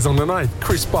 DJs on the night,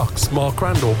 Chris Box, Mark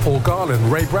Randall, Paul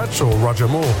Garland, Ray Bradshaw, Roger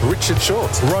Moore, Richard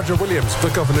Short, Roger Williams, the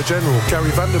Governor General,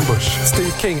 Gary Vandenbush,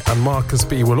 Steve King and Marcus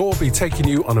B will all be taking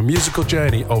you on a musical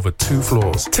journey over 2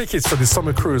 floors. Tickets for this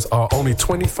summer cruise are only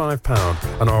 £25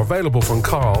 and are available from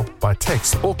Carl by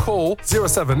text or call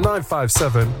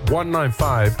 07957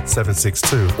 195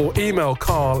 762. Or email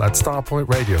Carl at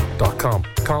starpointradio.com.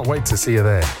 Can't wait to see you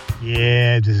there.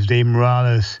 Yeah, this is Dave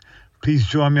Morales. Please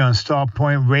join me on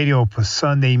Starpoint Radio for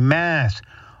Sunday Mass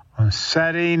on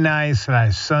Saturday night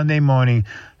 / Sunday morning,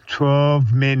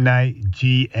 12 midnight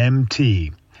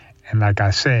GMT. And like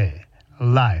I said,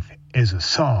 life is a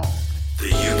song. The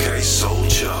UK Soul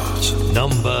Chart.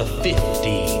 Number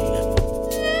 15.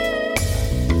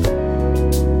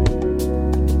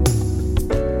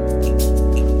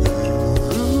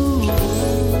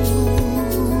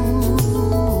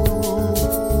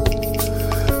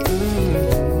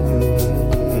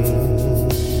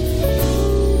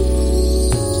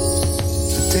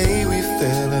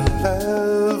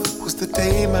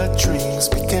 Dreams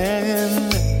began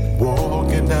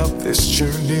walking out this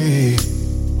journey,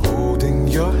 holding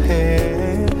your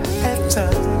hand. At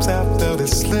times I felt it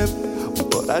slip,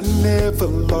 but I never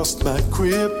lost my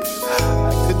grip.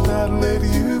 I could not let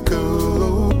you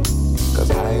go,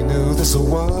 'cause I knew this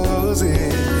was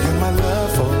it, and my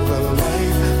love for a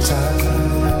lifetime.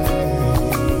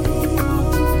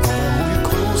 Hold you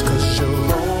close 'cause you're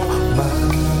all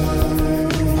mine.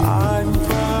 I'm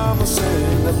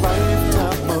promising a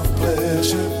lifetime of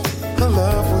pleasure, a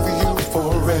love with you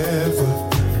forever,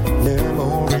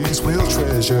 memories we'll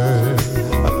treasure,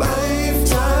 a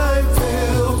lifetime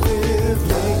filled with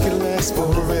make it last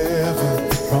forever,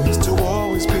 promise to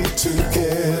always be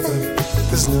together,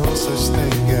 there's no such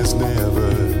thing as never.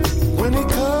 When it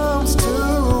comes to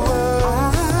us,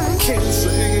 I can't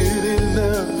say it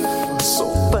enough, I'm so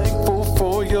thankful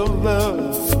for your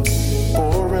love,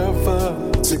 forever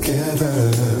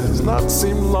together does not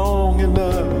seem long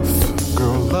enough.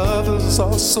 Girl, others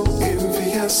are so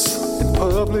envious in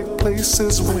public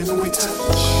places when we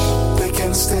touch. They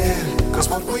can't stand, 'cause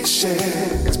what we share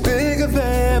is bigger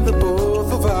than the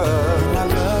both of us. My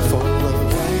love for a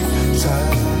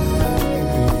lifetime.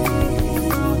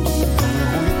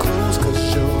 Hold you close 'cause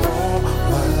you're all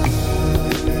mine.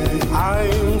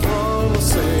 I'm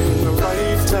promising a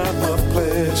lifetime of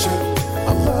pleasure,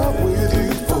 a love with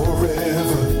you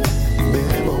forever,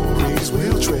 memories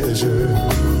we'll treasure,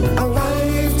 a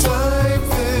lifetime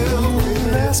filled with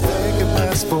last make it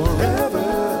last forever,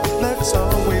 let's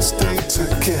always stay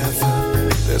together,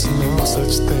 there's no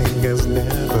such thing as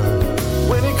never.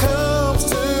 When it comes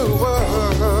to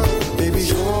us, baby,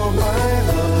 you're my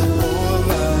love for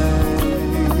life.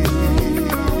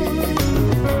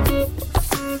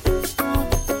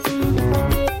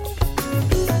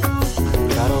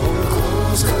 Gotta hold you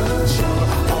close 'cause you're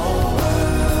all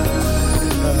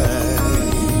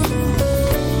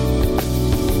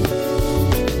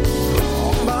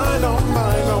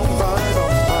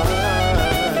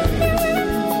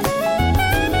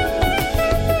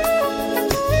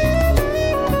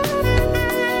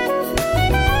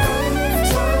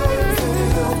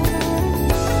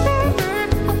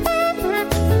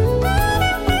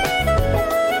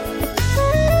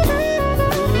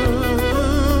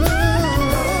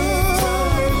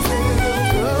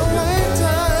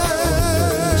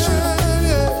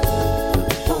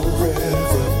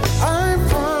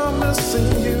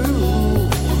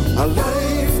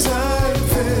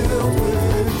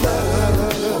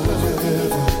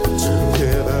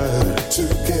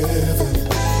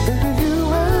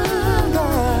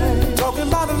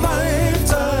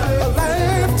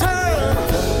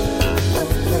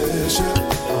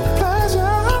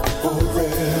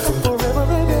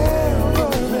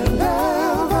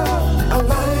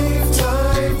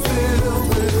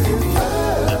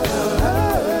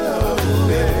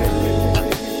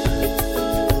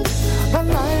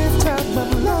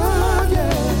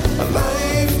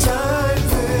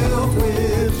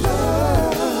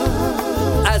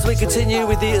we continue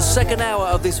with the second hour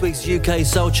of this week's UK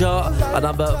Soul Chart. At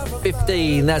number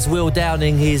 15, that's Will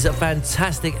Downing, his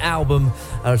fantastic album,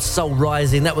 Soul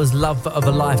Rising. That was Love of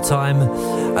a Lifetime.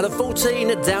 And at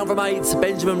 14, down from 8,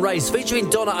 Benjamin Race, featuring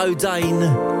Donna O'Dane,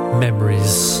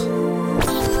 Memories.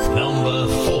 Number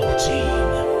 14.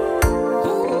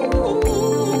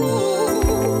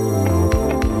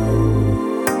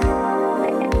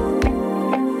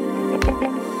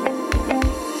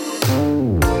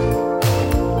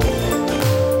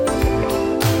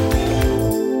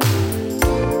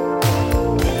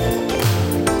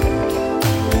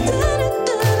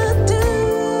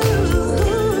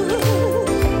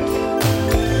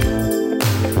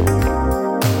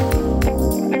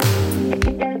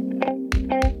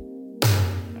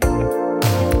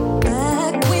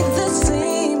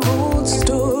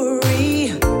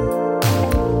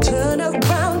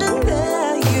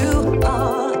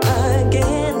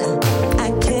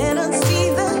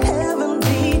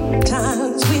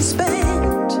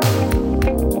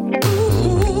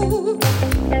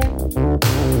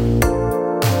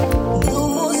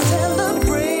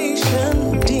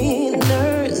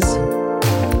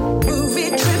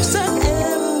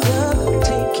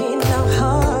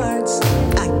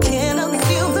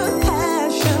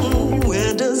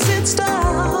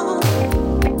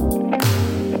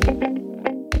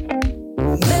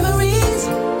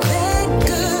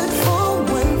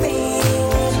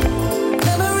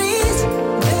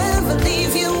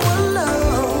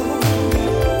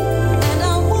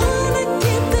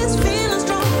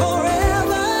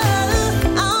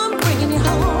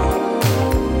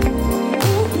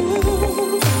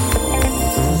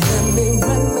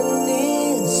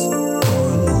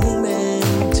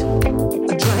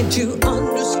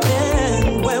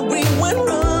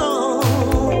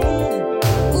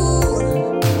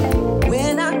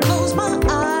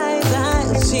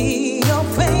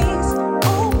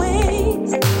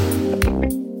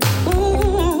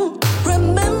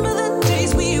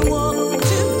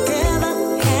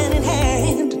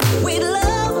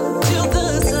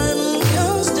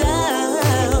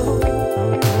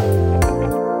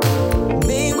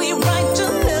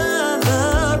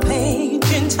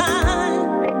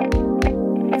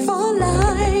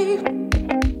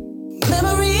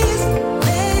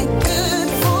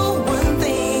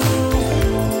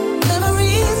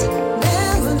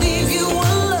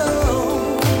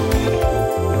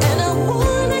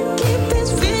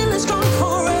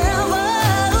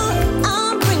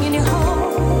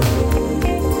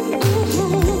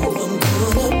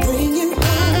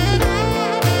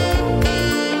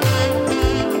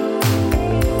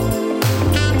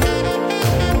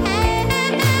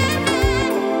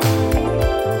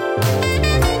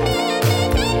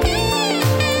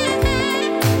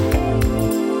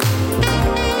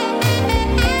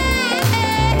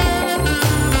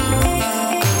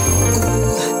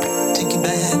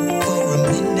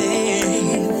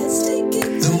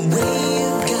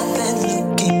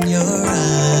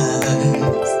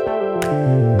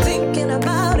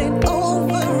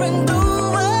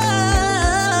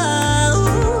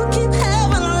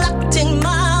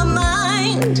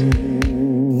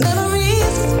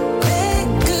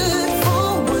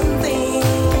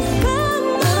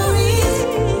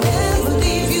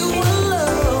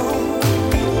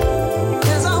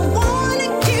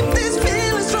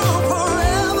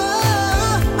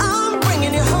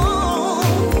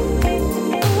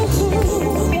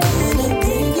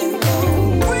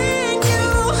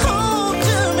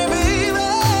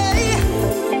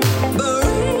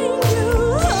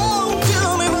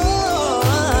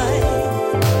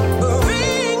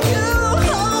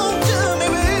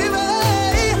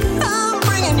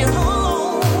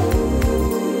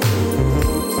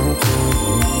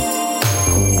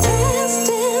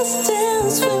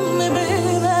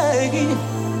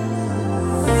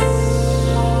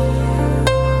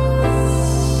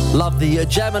 The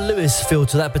Jam and Lewis feel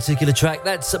to that particular track.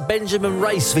 That's Benjamin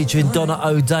Race featuring Donna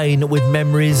O'Dane with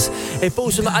Memories. It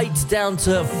falls from 8 down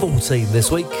to 14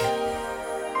 this week.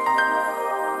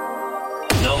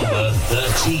 Number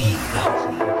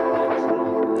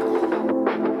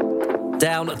 13.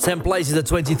 Down 10 places at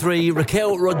 23,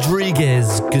 Raquel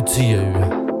Rodriguez, Good to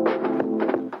You.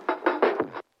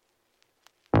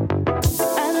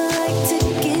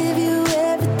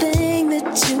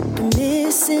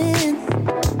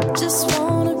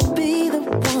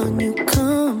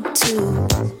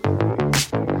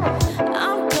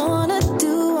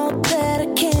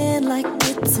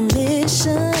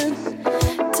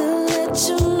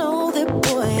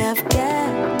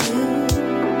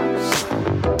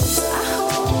 I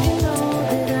hope you know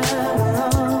that I will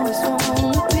always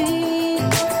wanna be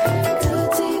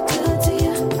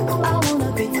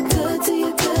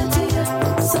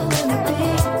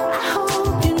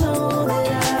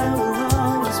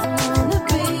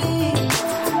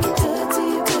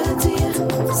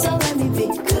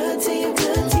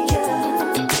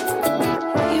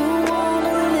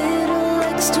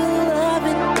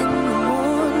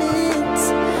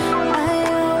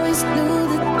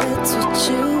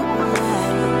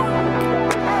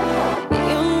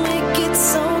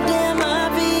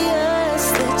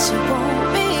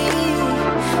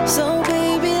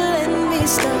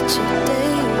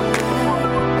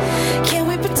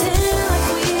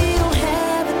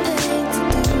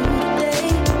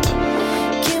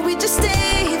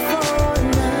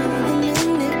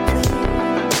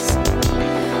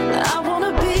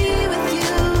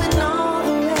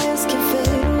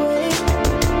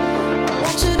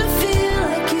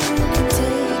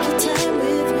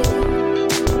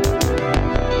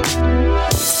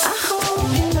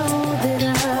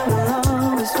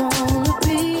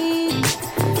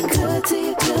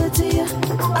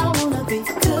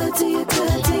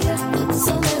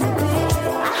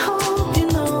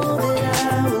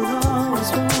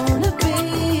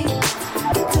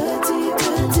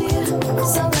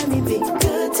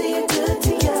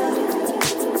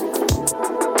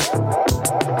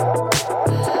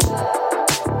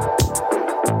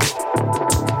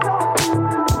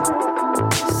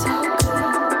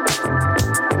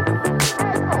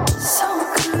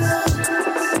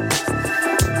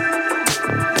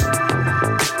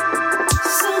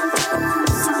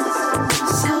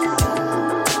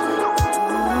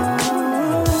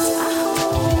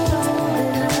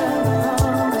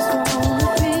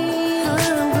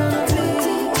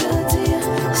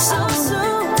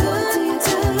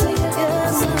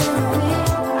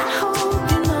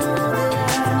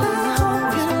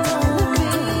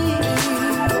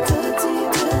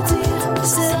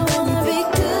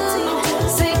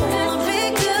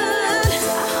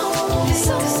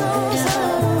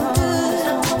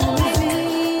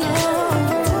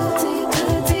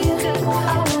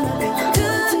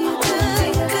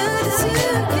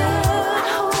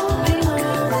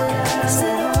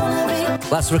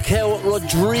That's Raquel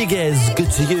Rodriguez,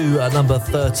 Good to You, at number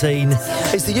 13.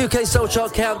 It's the UK Soul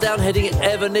Chart countdown, heading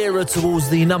ever nearer towards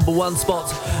the number one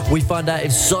spot. We find out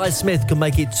if Cy Smith can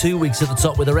make it 2 weeks at the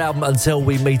top with her album Until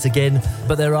We Meet Again.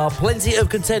 But there are plenty of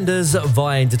contenders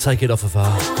vying to take it off of her.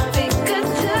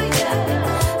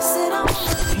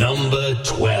 Number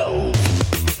 12.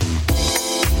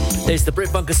 It's the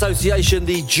Brit-Funk Association,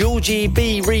 the Georgie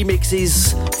B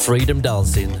remixes, Freedom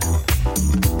Dancing.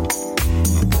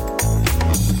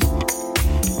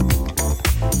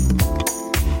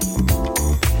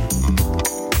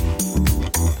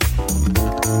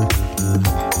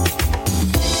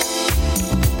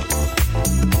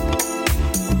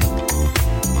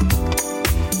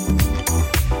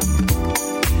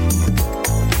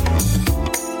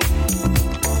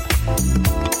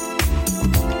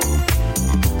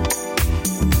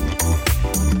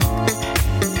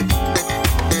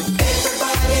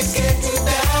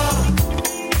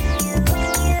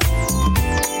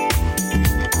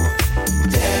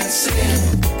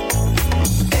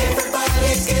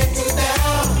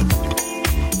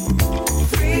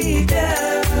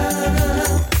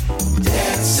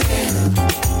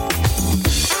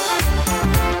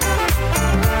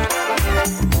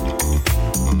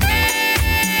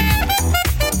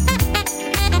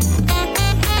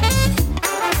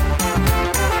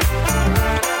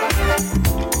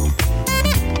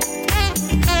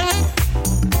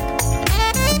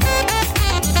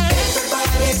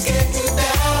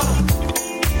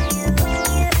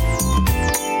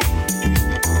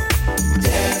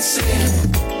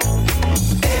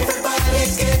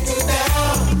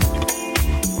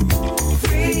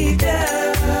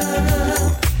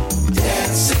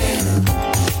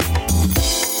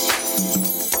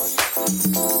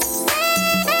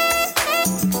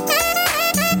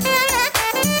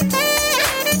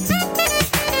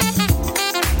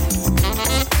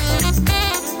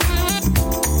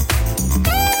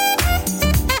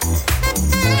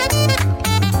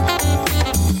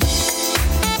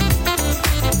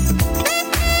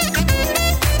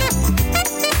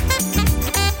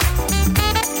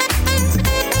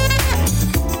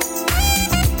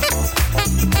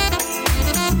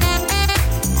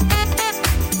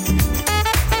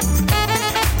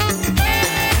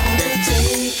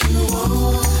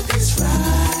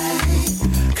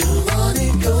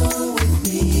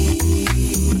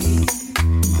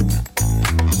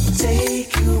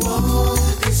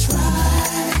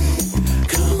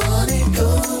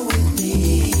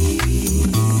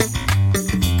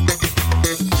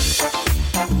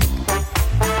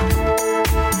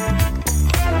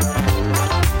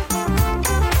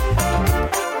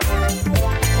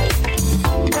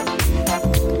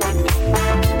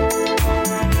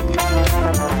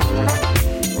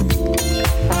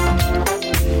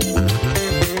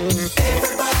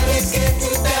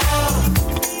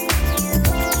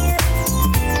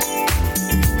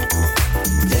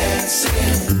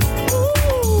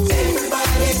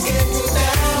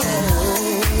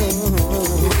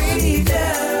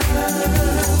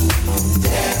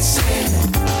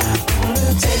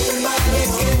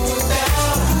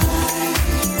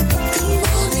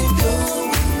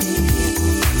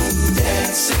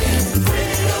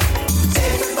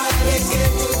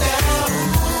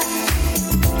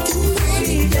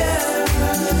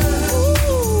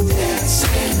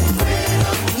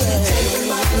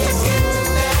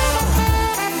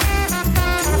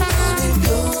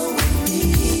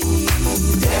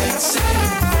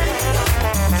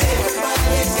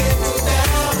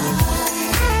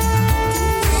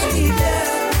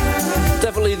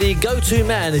 Go-to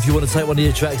man if you want to take one of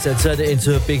your tracks and turn it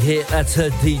into a big hit. That's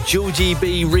the Georgie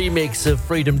B remix of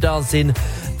Freedom Dancing.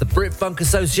 The Brit-Funk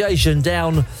Association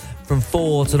down from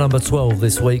 4 to number 12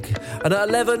 this week. And at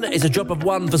 11 is a drop of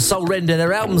 1 for Soul Render.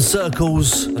 Their album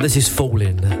Circles, and this is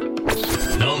Fallin'.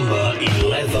 Number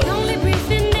 11.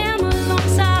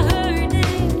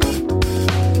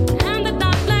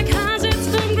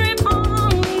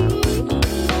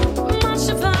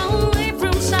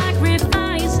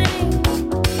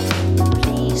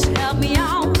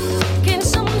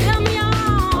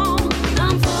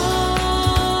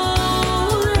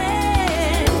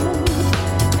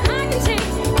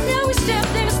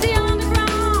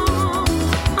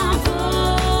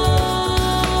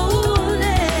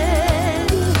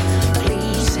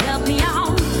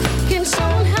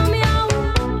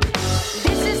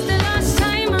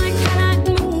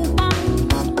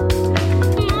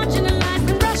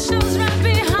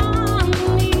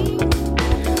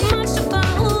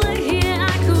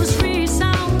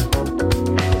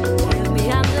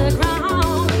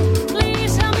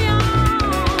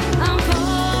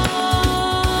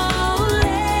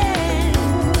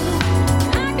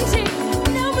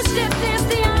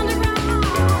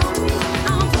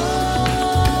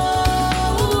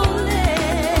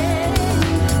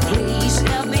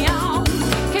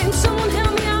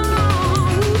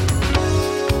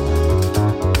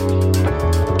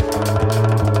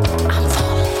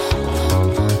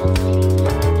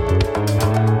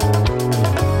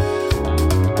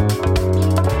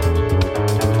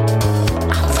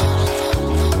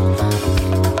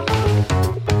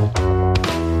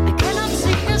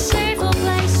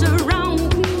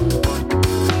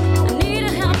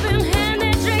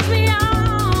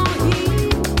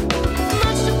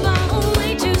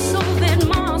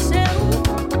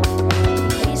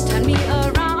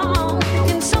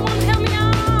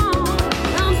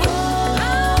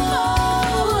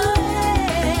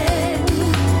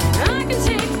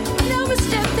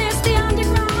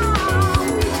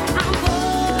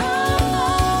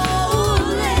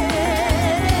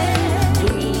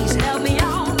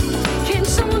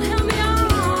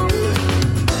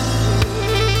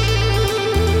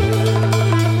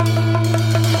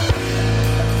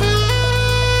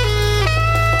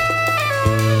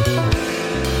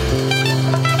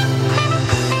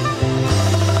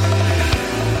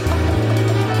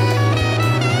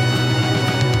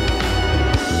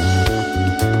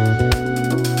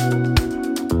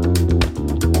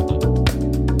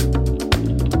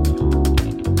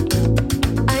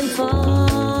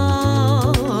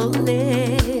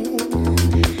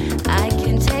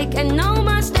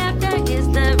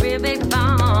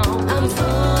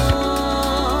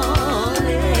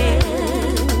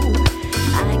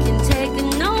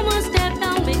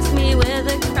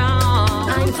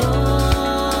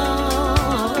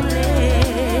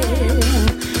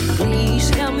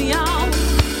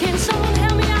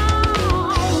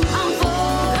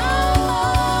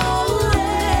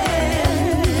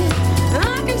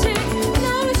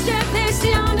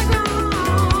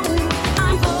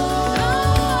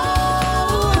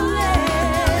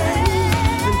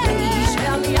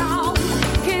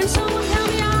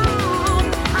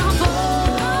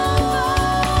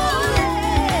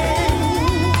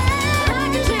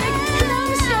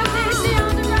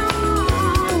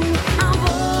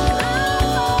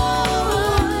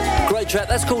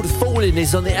 Feeling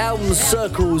This on the album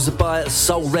Circles by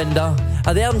Soul Render.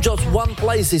 The album drops one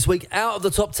place this week, out of the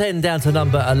top 10 down to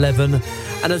number 11.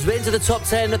 And as we enter the top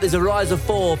 10, there's a rise of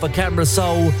 4 for Camera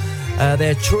Soul.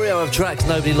 Their trio of tracks,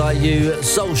 Nobody Like You,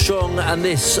 Soul Strong, and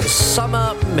this,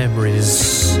 Summer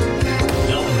Memories.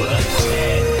 Number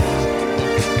 10.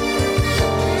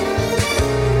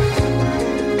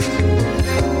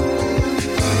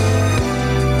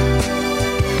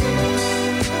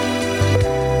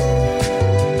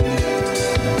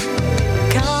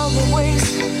 Counting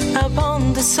waves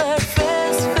upon the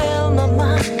surface, fill my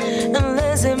mind, and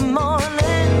lazy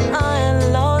morning, I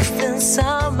am lost in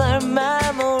summer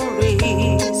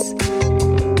memories.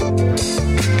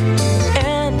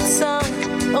 And the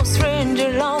sound of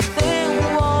stranger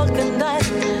laughing, walking night,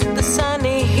 the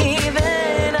sunny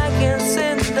evening, I can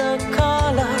see the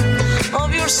color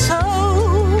of your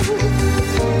soul.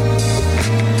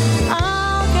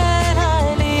 How can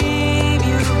I leave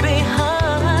you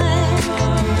behind?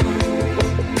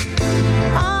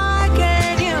 How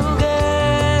can you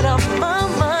get off my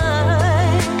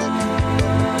mind?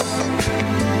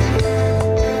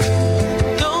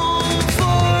 Don't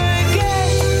forget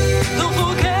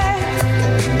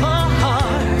my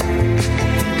heart.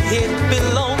 It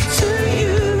belongs to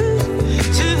you,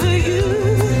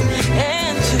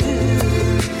 and to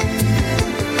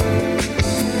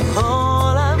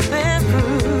all I've been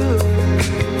through.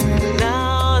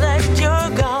 Now that you're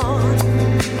gone,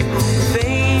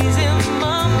 facing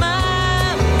my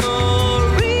memories.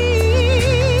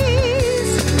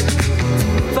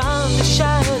 Found a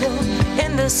shadow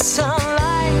in the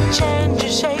sunlight, change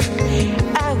your shape.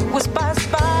 I was passed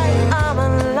by,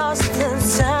 I'm lost in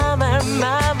summer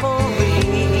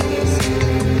memories.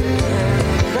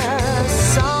 The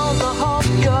sound of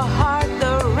your heart,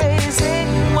 the racing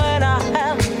when I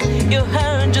held your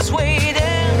hand, just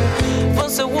waiting for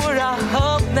some word I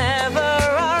hope never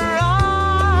arrived.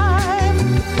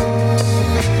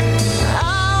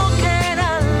 How can I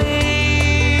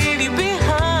leave you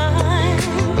behind?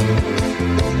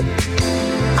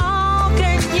 How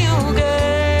can you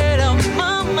get off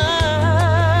my mind?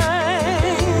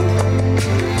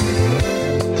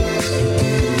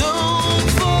 Don't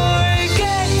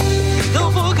forget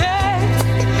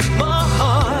my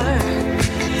heart.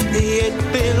 It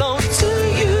belongs to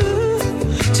you,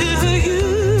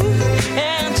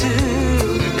 and to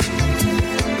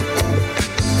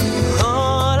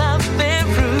all I've been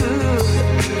through.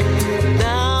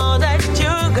 Now that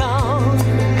you're gone,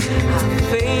 I'm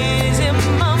facing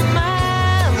my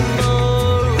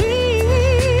memories.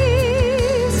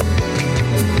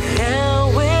 And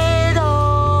with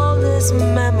all these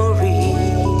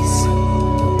memories,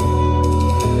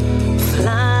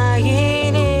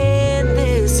 flying in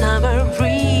this summer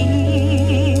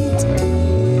breeze,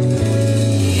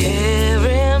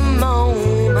 every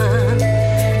moment,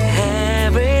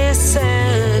 every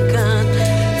second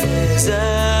is a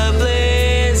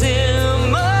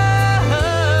blazing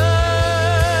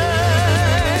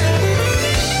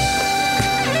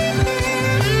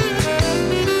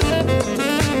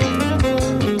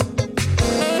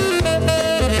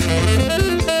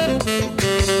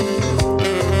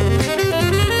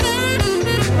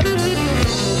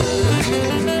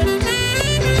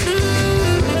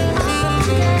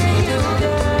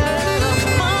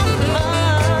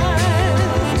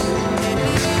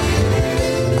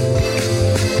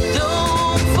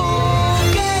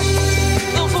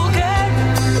Don't forget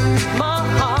my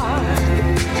heart.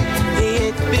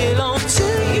 It belongs to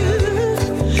you,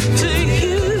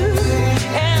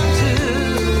 and to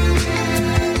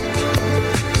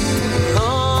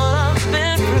all I've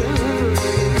been through.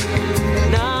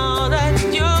 Now that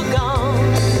you're gone,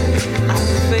 I'm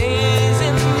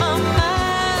facing my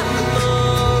memories.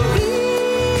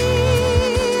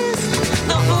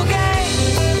 Don't forget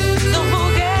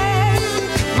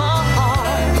my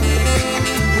heart.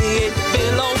 It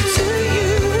belongs to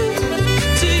you,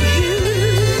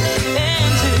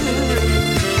 and to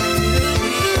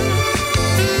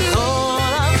all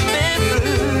I've been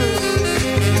through.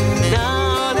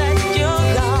 Now that you're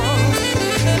gone,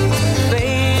 I'm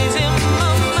facing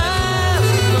my memories.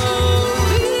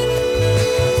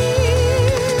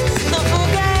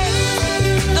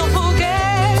 Don't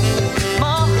forget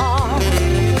my heart.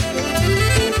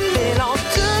 It belongs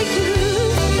to you.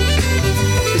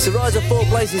 It's a rise of 4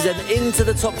 places and into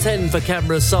the top 10 for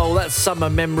Camera Soul. That's Summer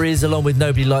Memories, along with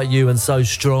Nobody Like You and So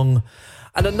Strong.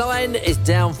 And a 9 is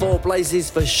down 4 places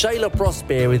for Shayla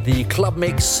Prosper with the club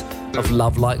mix of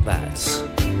Love Like That.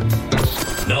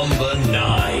 Number 9.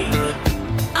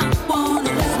 I want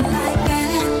a love like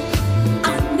that.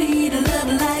 I need a love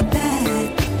like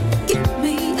that. Give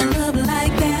me a love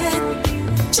like that.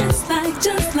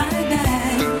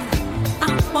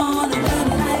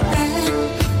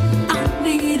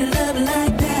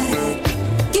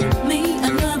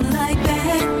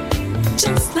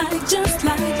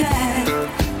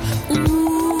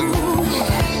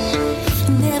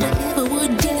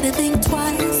 you think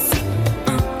twice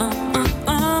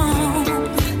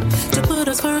to put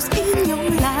us first in your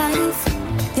life.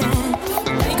 Yeah,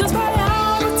 because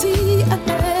priority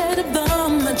ahead of the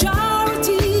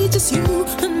majority. Just you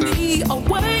and me,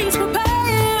 always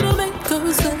prepared to make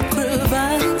a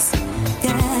sacrifice.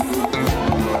 Yeah.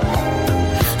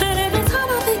 And every time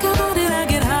I think about it, I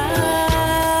get high.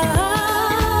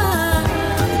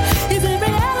 Is it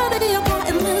reality or part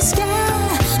in the sky?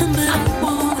 But I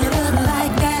want a love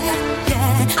like that.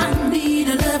 Yeah, I need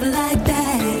a love like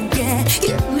that. Yeah,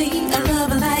 give me a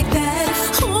love like that.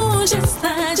 Oh, just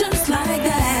like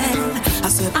that. I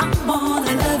said I want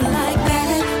a love like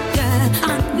that. Yeah,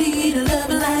 I need a love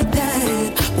like that.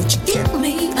 Won't you give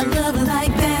me a love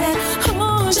like that?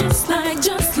 Oh, just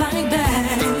like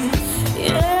that.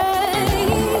 Yeah,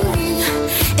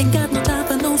 ain't got no time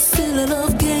for no silly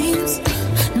love games.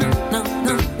 No, no,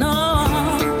 no, no.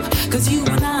 'Cause you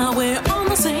and I, we're on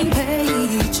the same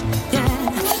page. Yeah,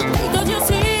 because you're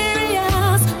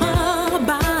serious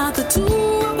about the two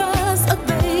of us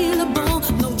available.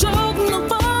 No joke, no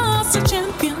fuss, a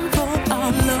champion for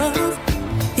our love.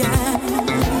 Yeah.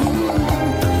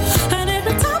 And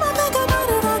every time I think about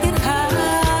it, I get high.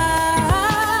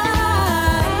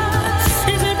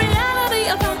 Is it reality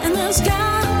about in the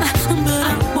sky? But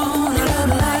I want a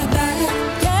love like that.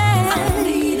 Yeah, I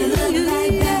need a love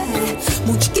like that.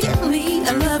 Won't you give me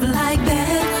a love like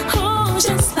that? Oh,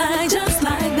 just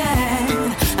like that.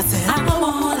 I said I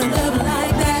want a love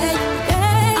like that.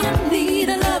 Yeah, I need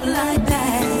a love like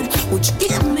that. Won't you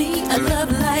give me a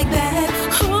love like that?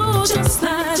 Oh, just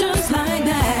like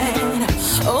that.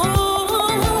 Oh,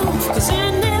 'cause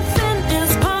anything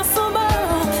is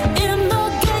possible in the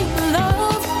game of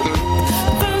love.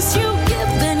 First you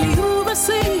give, then you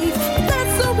receive.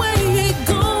 That's the way it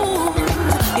goes.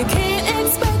 You can't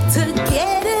expect to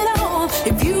get it all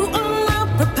if you are not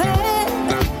prepared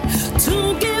to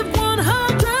give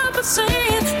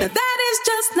 100%. Now that is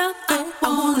just not fair. I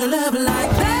want a love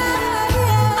like that.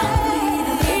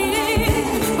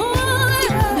 Oh,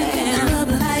 yeah. A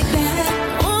love like that.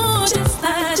 Oh, just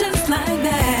like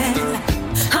that.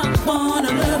 I want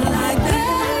a love like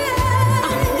that.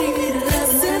 I need a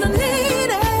love, said I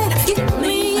need it. Give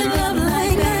me a love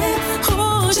like that.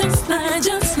 Oh, just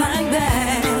like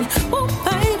that. Oh,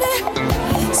 baby.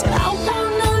 Said I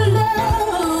want a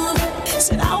love.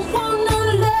 Said I want a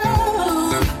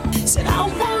love. Said I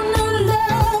want a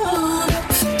love.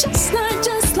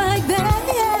 Just like that.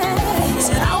 Yeah.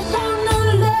 Said I want a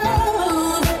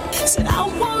love. Said I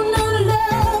want a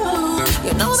love.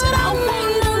 You know that I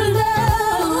want a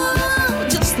love.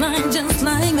 Just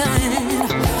like that.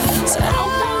 Said I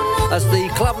want That's the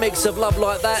club mix of Love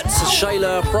Like That.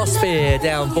 Shayla Prosper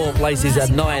down 4 places at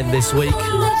 9 this week.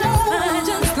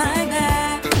 just like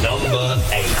that. Number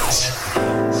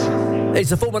 8.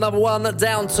 It's a former number 1,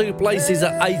 down 2 places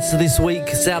at 8 this week.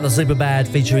 Sound of Superbad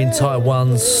featuring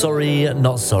Taiwan. Sorry,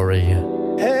 not sorry.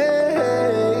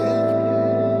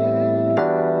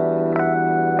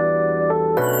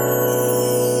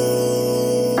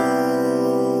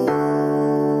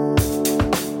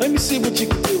 Let me see what you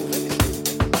can do.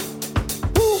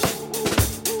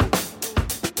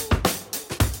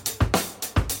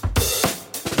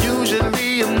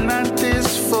 Usually I'm not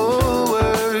this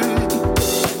forward.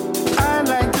 I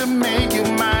like to make you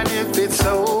mine if it's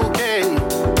okay.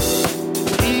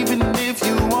 Even if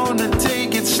you wanna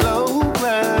take it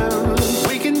slower,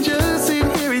 we can just sit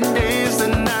here and dance the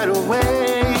night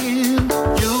away.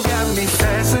 You got me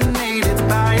fascinated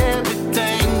by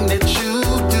everything that you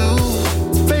do.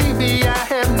 Baby, I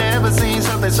have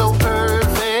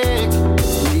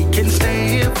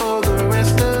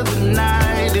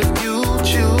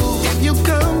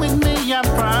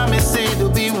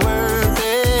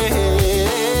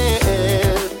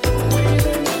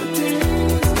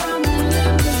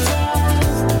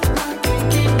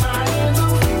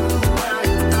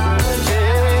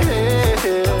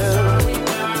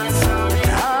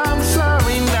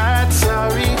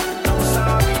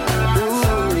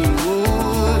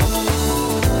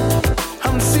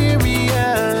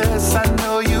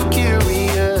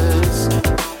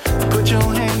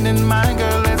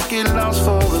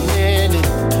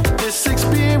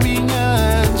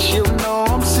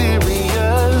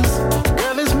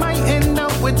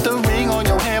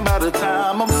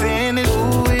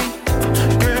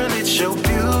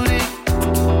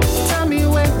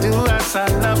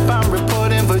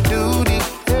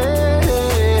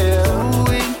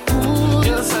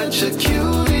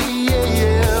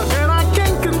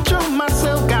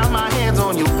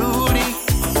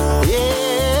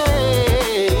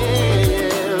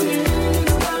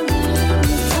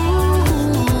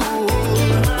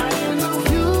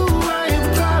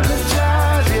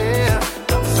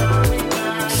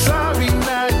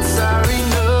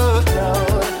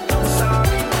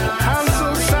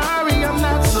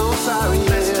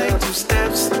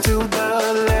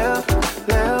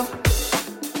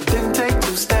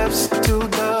 2 steps to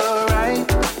the right,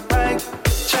 right.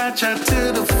 Cha-cha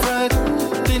to the front,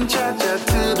 then cha-cha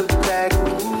to the back.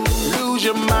 Lose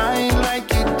your mind like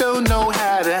you don't know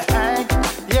how to act,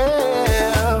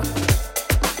 yeah.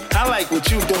 I like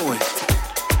what you doing.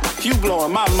 You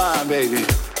blowing my mind, baby.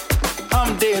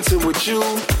 I'm dancing with you.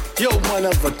 You're one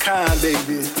of a kind,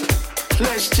 baby.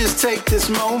 Let's just take this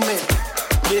moment,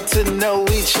 get to know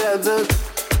each other.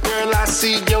 Girl, I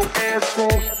see your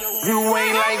essence. You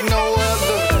ain't like no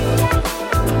other.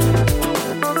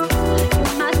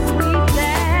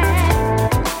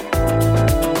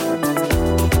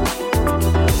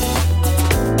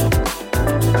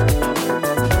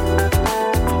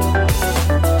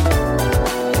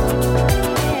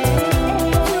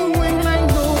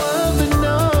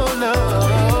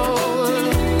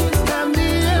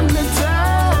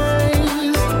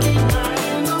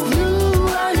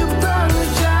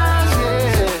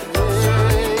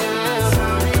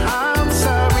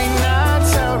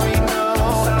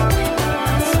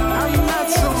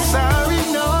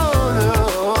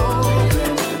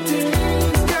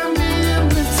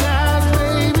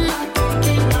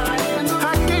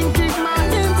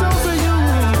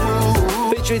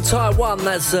 Taiwan,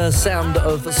 that's sound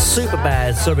of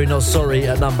Superbad. Sorry Not Sorry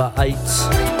at number 8.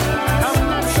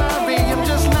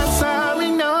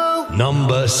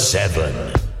 Number 7.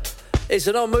 It's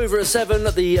an on-mover at 7,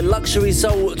 the Luxury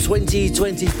Soul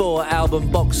 2024 album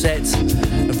box set.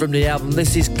 And from the album,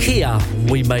 this is Kia,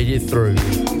 We Made It Through.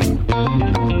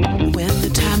 When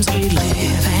the times we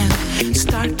live and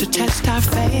start to test our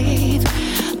faith,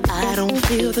 I don't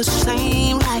feel the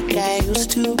same like I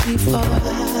used to before,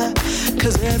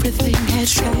 'cause everything has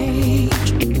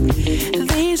changed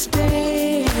these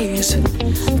days.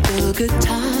 The good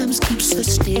times keeps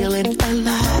us feeling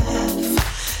alive.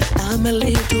 I'm a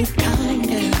little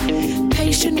kinder,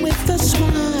 patient with a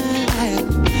smile,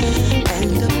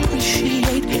 and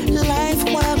appreciate life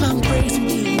while I'm praising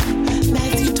you.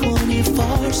 Matthew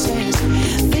 24 says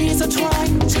these are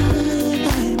trying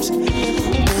times,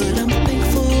 but I'm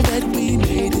thankful that we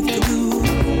made it through.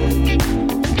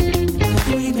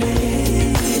 We made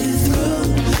it through.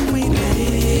 We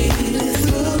made it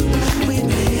through. We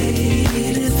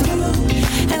made it through.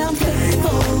 And I'm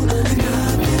thankful that we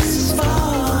got this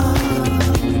far.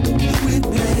 We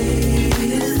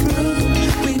made it through.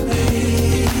 We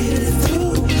made it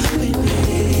through. We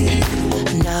made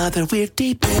it. Now that we're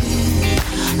deep in,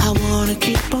 I wanna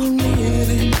keep on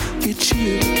living with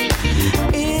you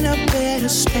in a better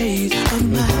state of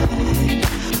mind.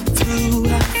 Through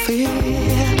our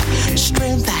fear,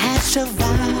 strength has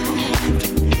survived.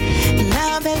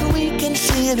 Now that we can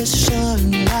see the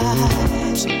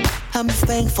sunrise, I'm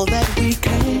thankful that we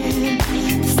can.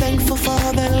 Thankful for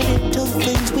the little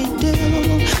things we do.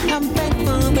 I'm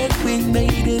thankful that we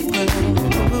made it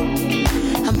through.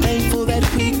 I'm thankful that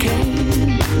we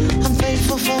can. I'm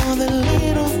thankful for the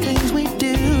little things we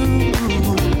do.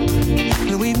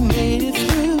 We made it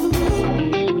through.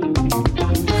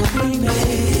 We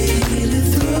made it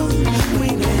through. We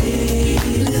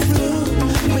made it through.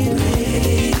 We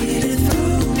made it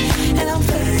through. And I'm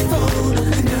thankful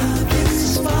that I got this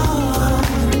far.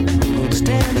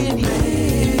 Standing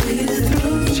here, made it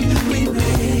through. We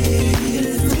made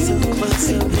it through.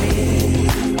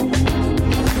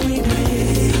 We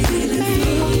made it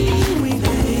through. We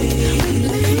made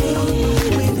it through.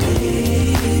 We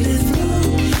made it through.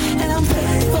 And I'm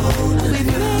thankful we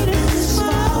made it this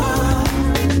far.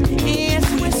 Yes,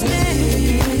 we're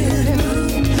standing.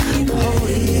 Oh,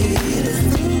 yeah.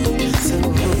 So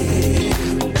good.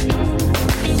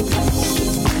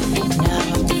 Now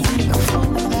I'm thankful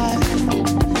that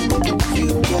you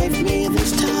gave me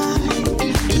this time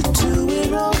to do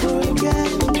it over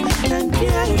again and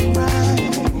get it right.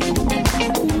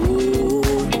 Ooh,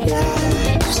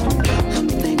 yes. I'm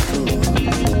thankful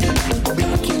we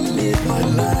can live my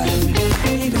life.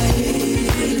 We made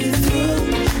it through.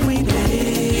 We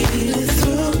made it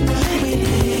through. We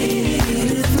made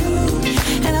it through.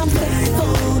 And I'm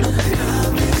thankful that I got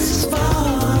this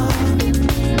far.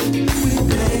 We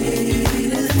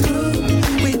made it through.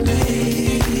 We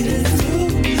made it through.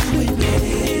 We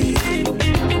made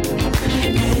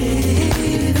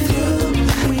it through.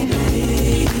 We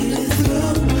made it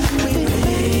through. We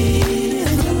made it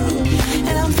through.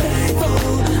 And I'm thankful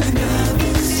that I got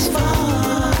this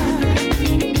far.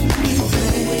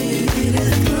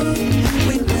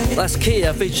 That's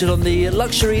Kia, featured on the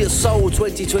Luxury Soul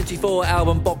 2024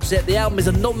 album box set. The album is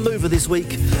a non-mover this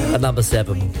week at number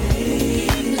 7.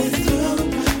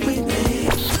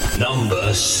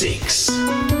 Number 6.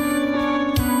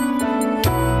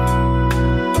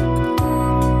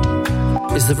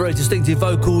 It's the very distinctive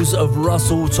vocals of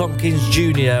Russell Tompkins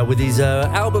Jr. with his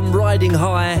album Riding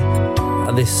High,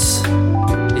 and this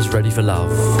is Ready for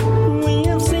Love. We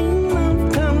have seen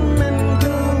love come and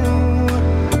go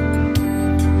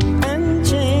and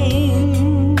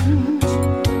change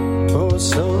for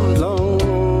so long.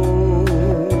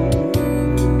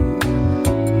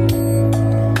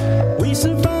 We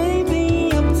survived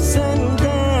the ups and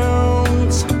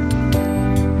downs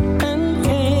and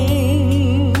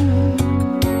came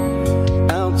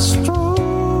out strong.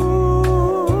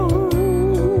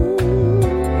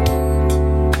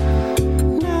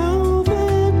 Now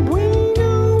that we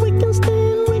know we can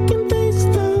stand, we can face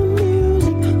the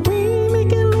music. We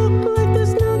make it look like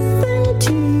there's nothing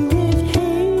to it.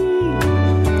 Hey,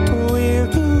 we're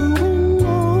going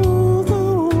all the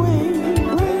way,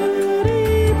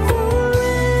 ready for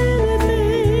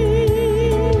anything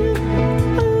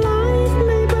life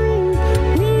may bring.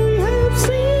 We have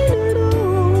seen it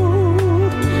all,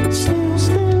 still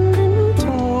standing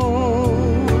tall.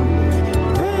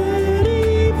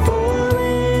 Ready for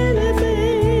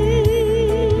anything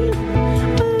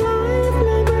life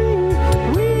may bring.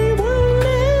 We will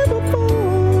never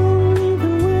fall,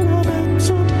 even when our backs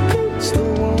up against the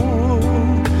wall.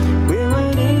 We're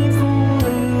ready for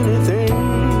anything.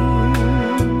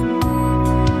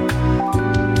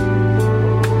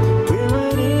 We're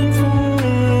ready for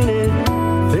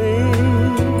anything.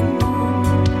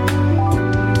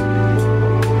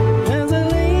 As I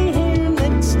lay here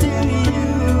next to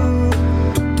you,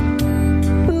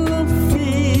 love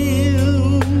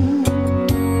feels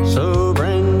so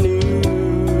brand new.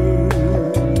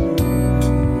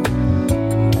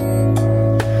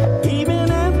 Even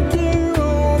after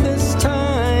all this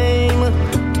time,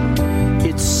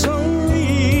 it's so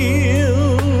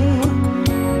real,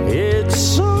 it's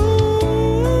so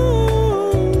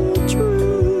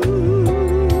true.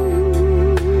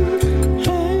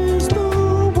 As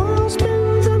the world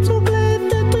spins, I'm so glad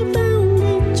that we found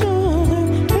each other.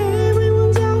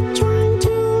 Everyone's out trying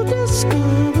to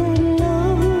discover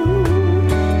love.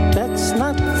 That's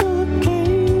not the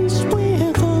case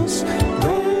with us.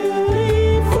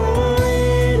 Ready for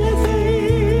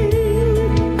anything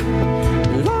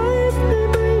life may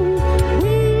bring.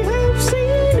 We have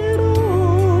seen it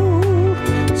all,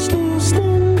 still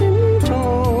standing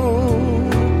tall.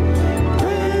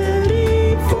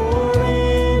 Ready for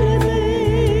anything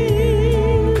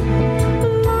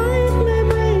life may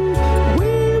bring.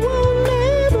 We will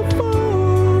never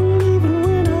fall, even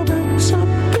when our backs up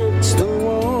against the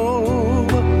wall.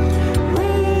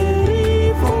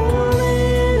 Ready for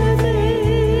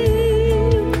anything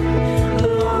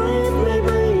life may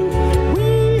bring. We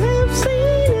have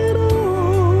seen it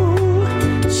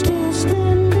all, still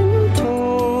standing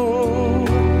tall.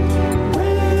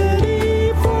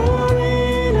 Ready for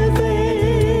anything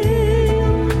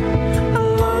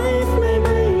life may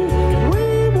bring. We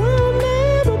will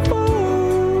never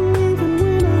fall, even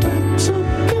when our backs up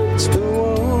against the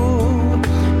wall.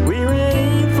 We're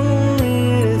ready for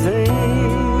anything.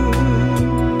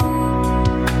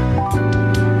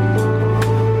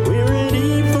 We're ready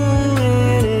for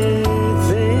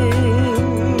anything.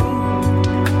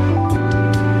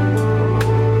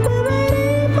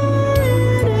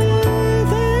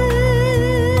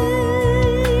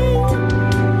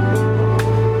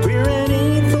 We're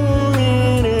ready for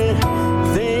anything.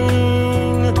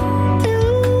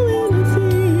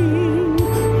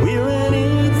 We're ready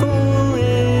for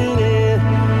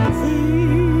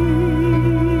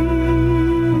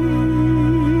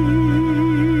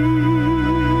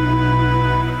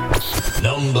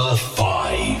Number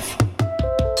 5.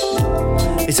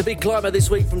 It's a big climber this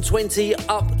week from 20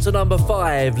 up to number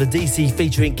 5. Ladisi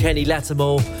featuring Kenny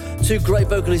Lattimore. Two great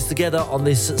vocalists together on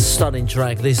this stunning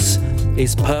track. This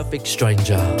is Perfect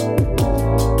Stranger.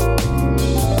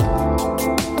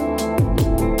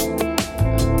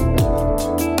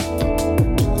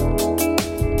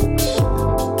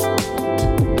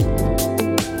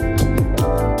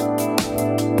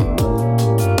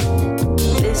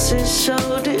 This is so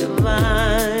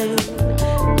divine.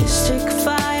 Mystic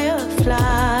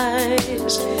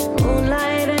fireflies,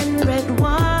 moonlight and red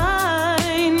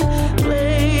wine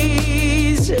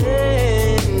blazing.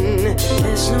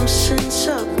 There's no sense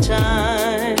of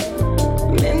time.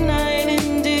 Midnight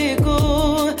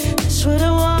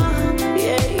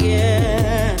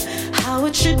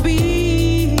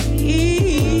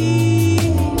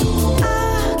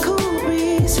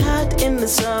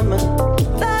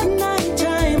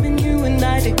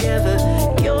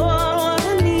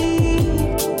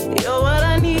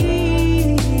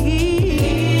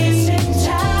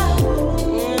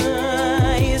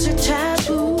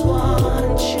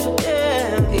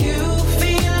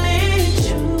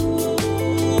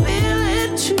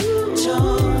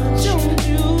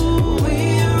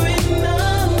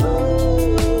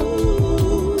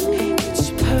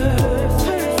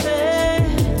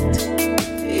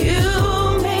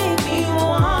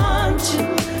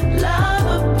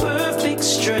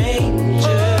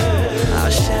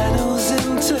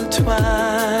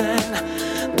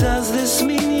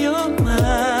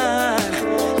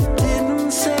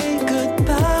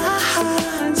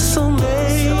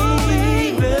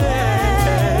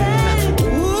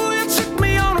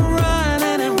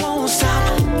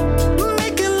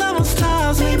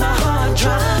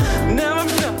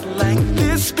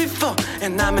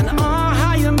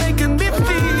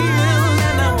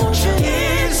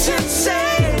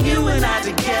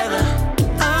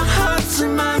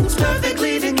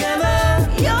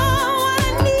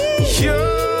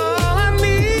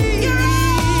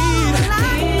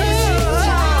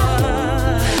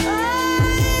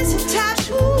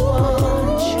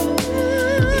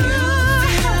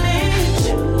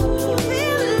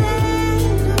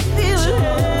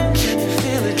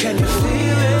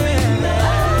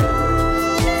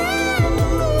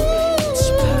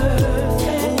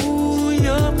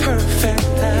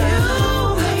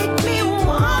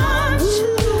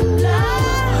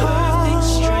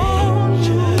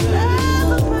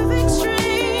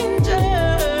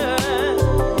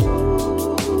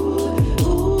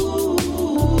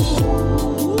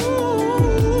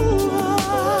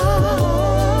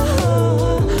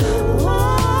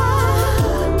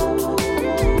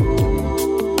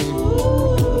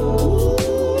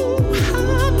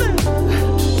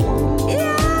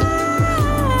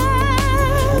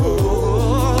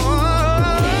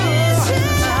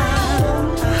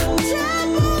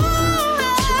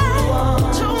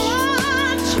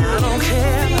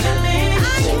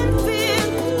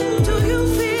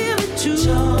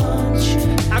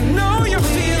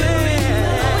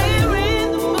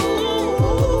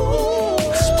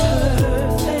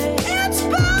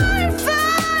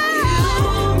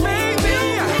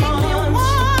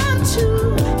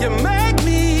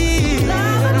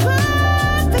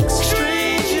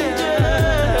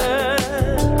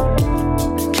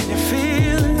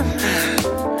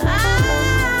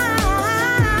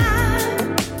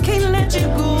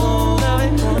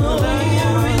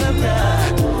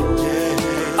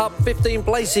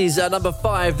places. Number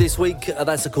 5 this week.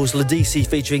 That's, of course, Ladisi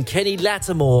featuring Kenny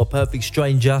Lattimore, Perfect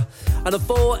Stranger. And at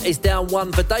 4 is down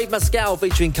 1 for Dave Mascal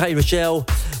featuring K. Rochelle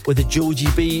with the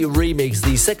Georgie B remix.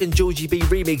 The second Georgie B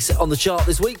remix on the chart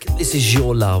this week. This is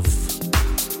Your Love.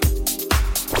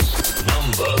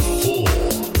 Number 4.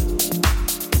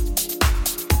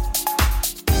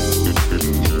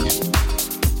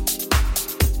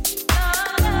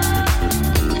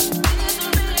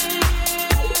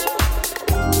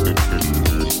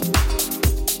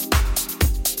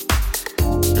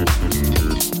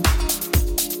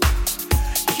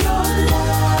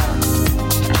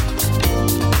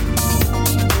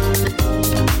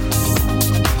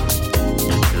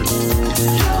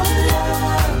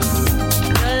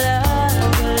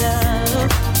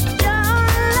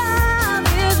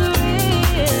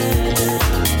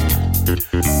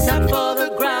 Not for the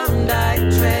ground I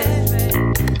tread,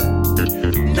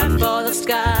 not for the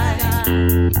sky.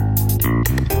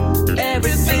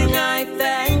 Everything I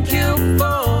thank you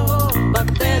for, but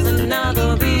there's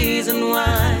another reason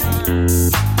why.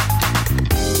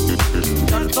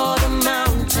 Not for the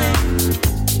mountain,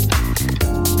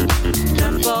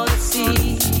 not for the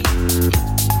sea,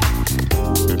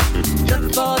 not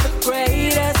for the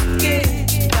greatest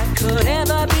gift that could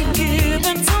ever be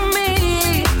given to me.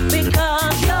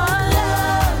 Because your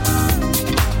love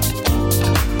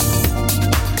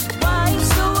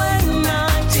wipes away my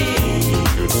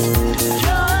tears.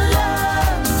 Your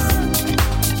love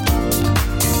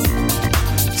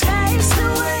takes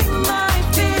away my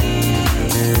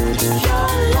fears.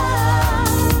 Your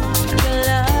love, your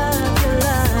love, your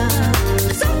love.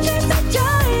 Such is the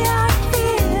joy I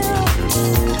feel.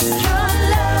 Your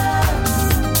love,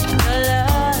 your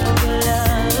love, your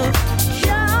love.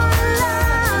 Your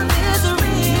love is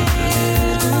real.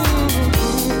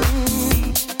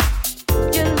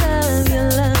 Your love, your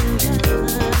love, your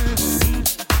love.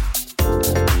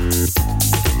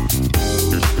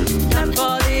 Not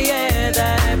for the air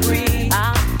that I breathe,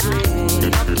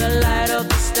 not the light of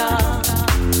the stars,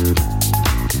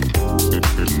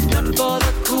 not for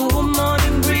the cool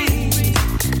morning breeze.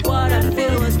 What I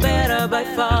feel is better by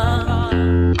far.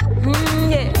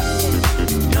 Yeah.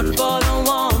 Not for the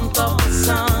warmth of the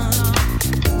sun,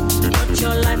 but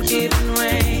your life-giving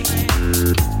rain.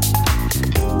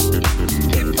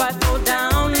 If I fall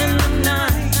down in the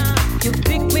night, you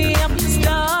pick me up and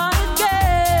start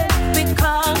again.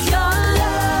 Because your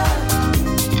love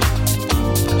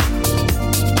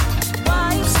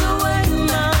wipes away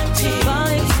my tears.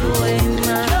 Wipes away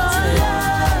my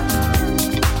tears.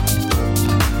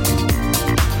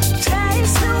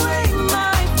 Takes away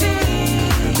my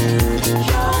fears.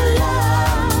 Your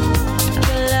love,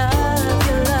 your love,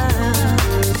 your love.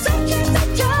 Such is the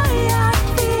joy I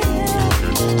feel.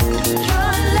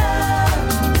 Your love,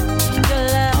 your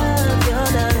love, your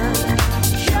love.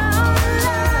 Your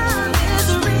love is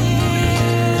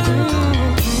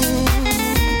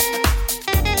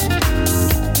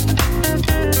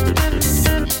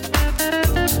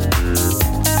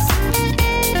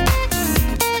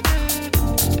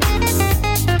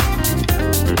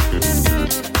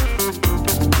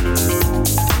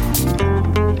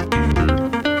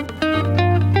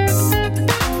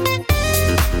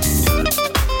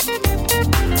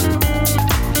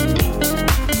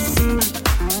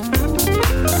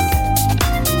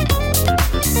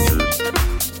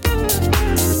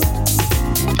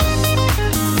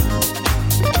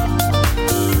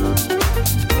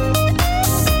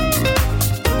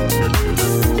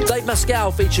Dave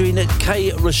Mascal featuring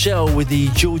K. Rochelle with the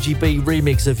Georgie B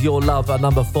remix of Your Love at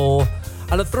number 4.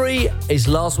 And at 3 is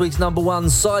last week's number 1.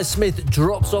 Cy Smith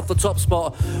drops off the top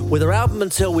spot with her album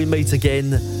Until We Meet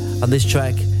Again. And this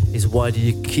track is Why Do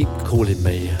You Keep Calling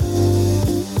Me?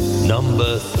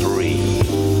 Number 3.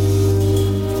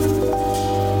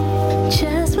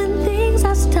 Just when things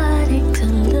are starting to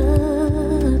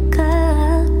look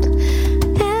up,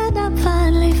 and I'm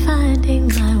finally finding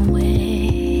my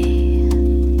way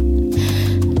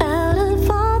out of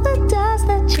all the dust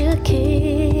that you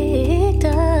kicked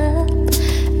up.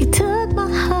 You took my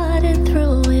heart and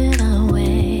threw it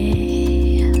away.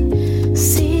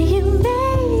 See, you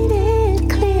made it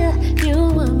clear you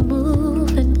were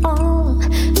moving on.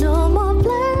 No more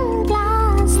blurred lines.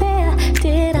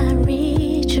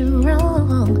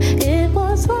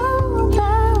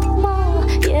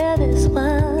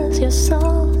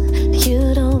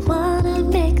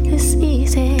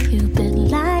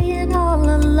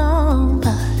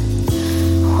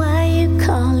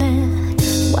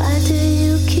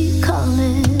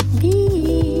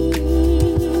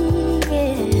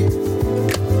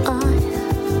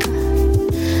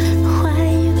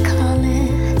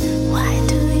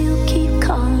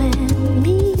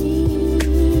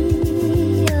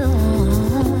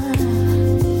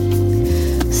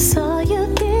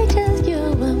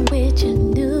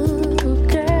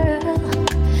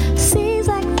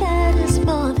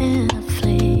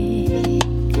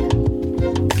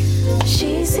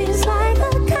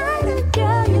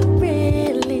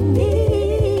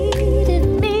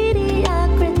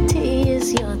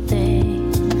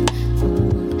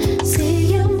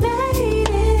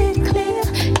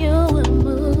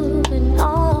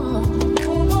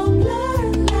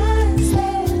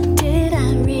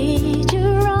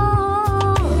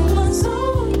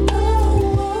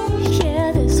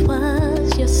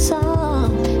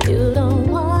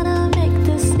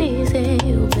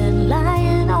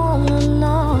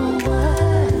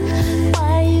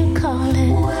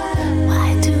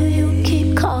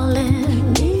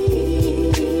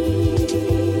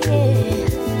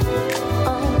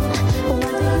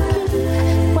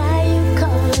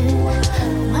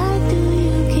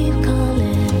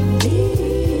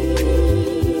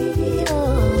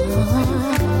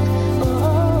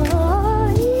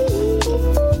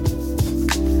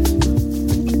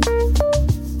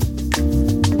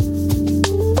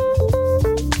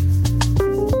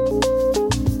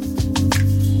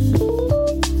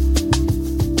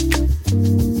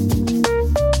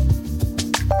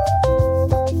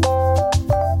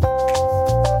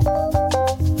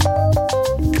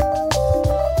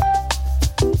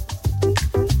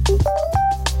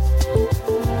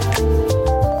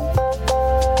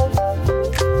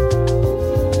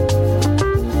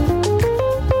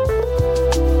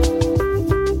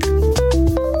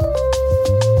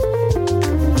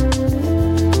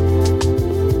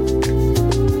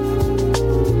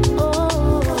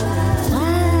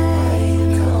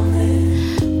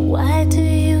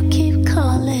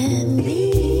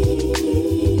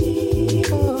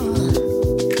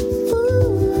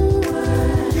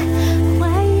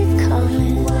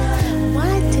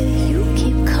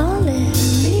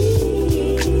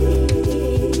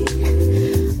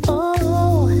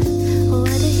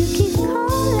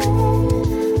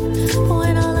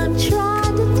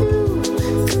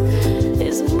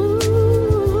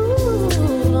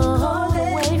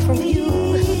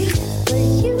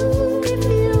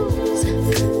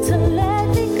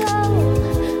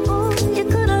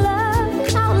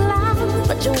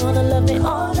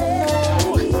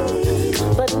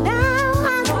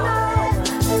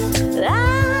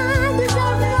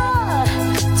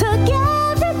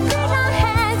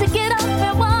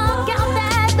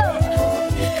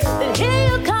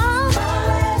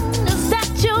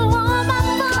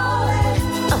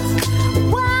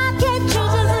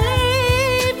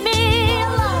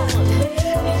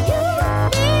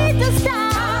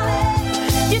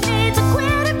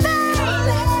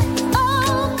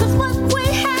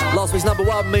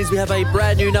 we have a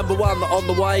brand new number one on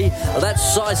the way.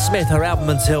 That's Cy Smith. Her album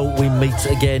Until We Meet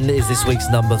Again is this week's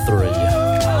number 3.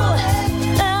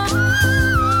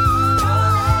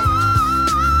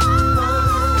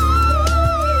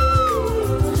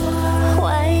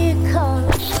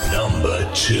 Number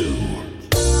 2.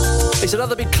 It's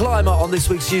another big climber on this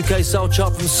week's UK Soul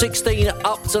Chart. From 16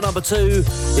 up to number 2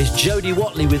 is Jodie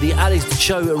Watley with the Alex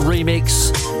Cho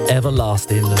remix,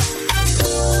 Everlasting.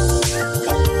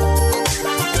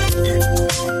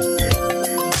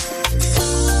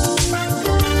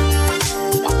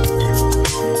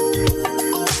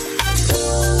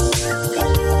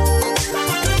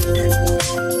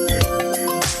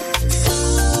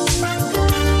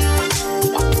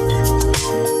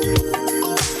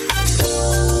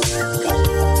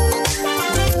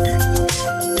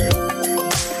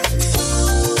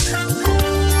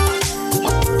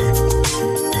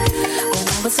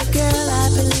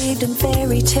 In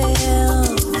fairy tales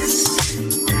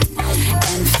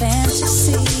and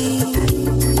fantasy.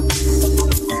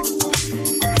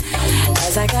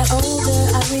 As I got older,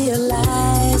 I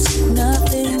realized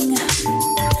nothing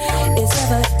is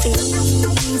ever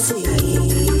easy.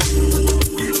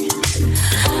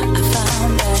 I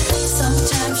found that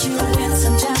sometimes you win,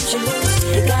 sometimes you lose.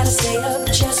 You gotta stay up,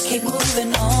 just keep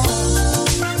moving on.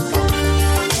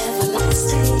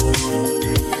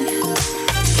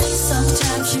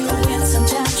 Sometimes you win,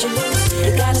 sometimes you lose.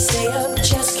 You gotta stay up,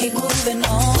 just keep moving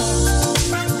on.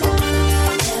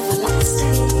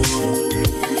 Everlasting.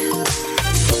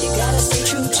 You gotta stay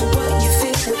true to what you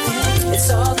feel within. It's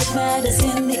all that matters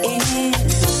in the end.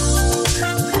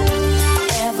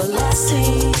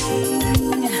 Everlasting.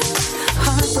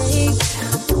 Heartbreak.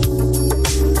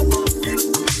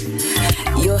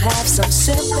 You'll have some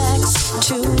setbacks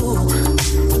too.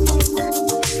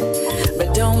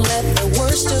 But don't let the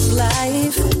worst of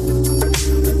life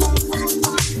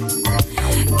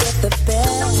get the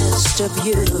best of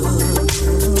you.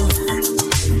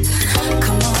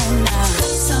 Come on now.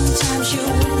 Sometimes you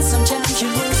win, sometimes you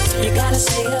lose. You gotta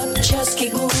stay up, just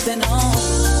keep moving on.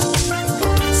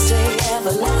 Stay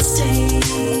everlasting.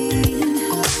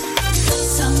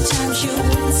 Sometimes you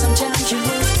win, sometimes you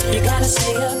lose. You gotta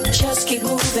stay up, just keep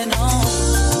moving on.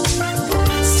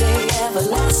 Stay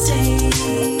everlasting.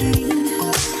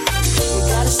 You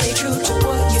gotta stay true to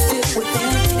what you feel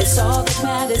within. It's all that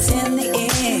matters in the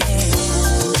end.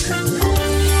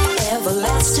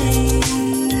 Everlasting.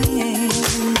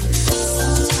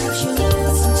 Sometimes you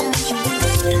win, sometimes you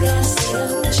lose. You gotta stay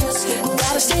up, just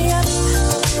gotta stay up.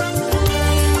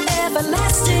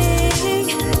 Everlasting.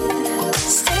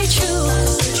 Stay true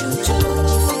to what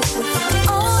you feel within.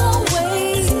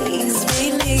 Always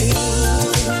believe in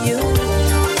you.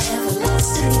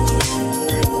 Everlasting.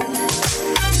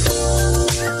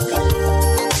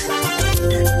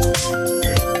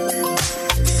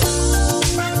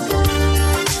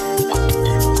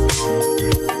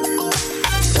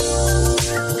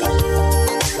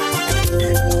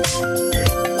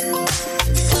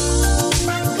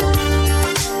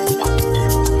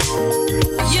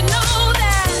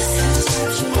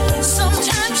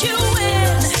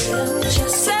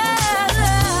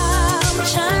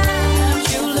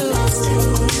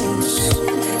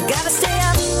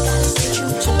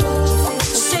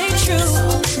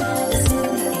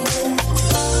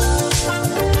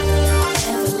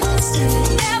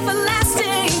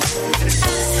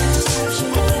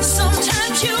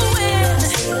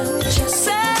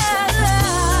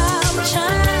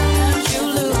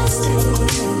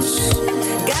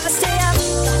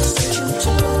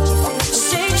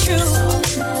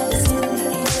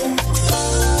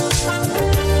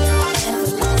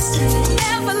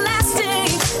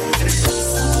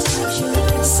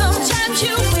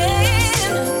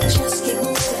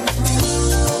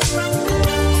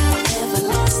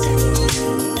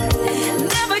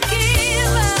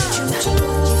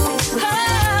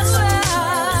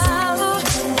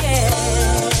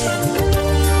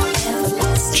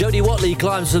 Jodie Watley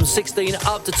climbs from 16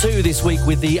 up to 2 this week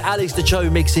with the Alex Cho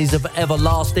mixes of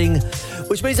Everlasting,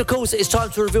 which means, of course, it's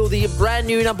time to reveal the brand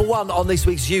new number 1 on this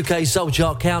week's UK Soul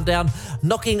Chart Countdown,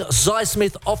 knocking Cy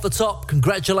Smith off the top.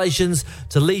 Congratulations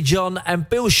to Lee John and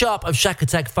Bill Sharp of Shack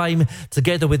Attack fame,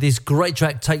 together with this great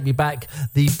track, Take Me Back,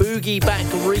 the Boogie Back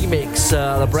remix,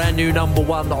 the brand new number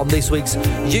 1 on this week's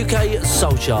UK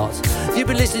Soul Chart. You've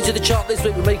been listening to the chart this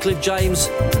week with me, Cliff James.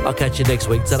 I'll catch you next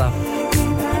week. Ta-da.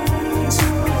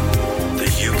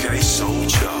 UK Soul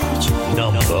Chart.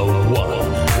 Number 1.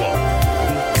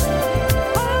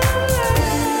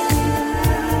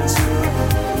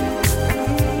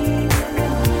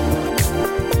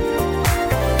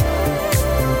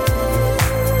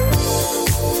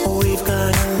 We've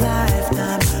got a lot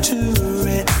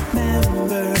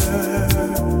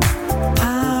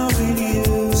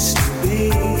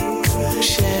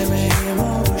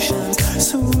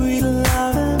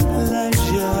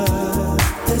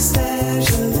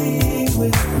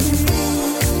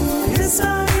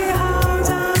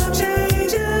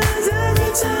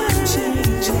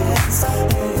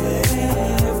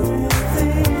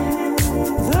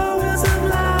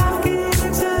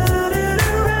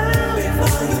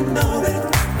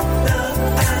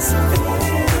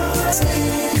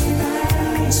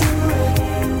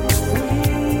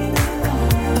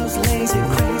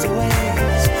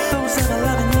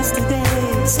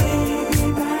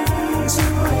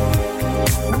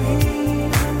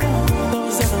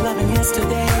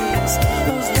yesterdays,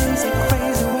 those days of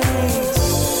crazy ways.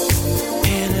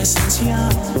 Innocence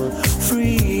young,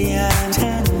 free and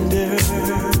tender.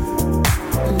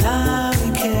 Now we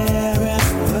care and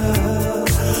love,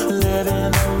 live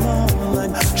in the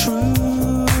moment,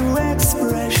 true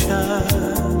expression.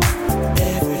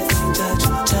 Everything touch,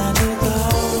 turn to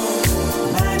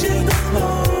gold. Magical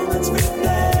moments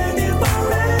reflected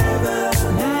forever.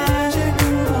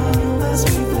 Magical moments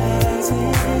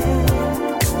reflected.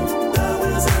 The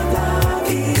wheels of life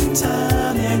keep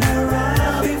turning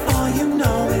around before you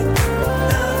know it.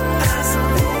 Love has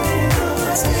something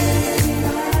else.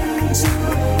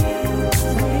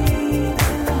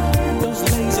 Those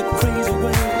lazy crazy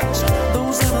ways,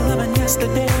 those ever living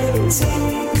yesterdays.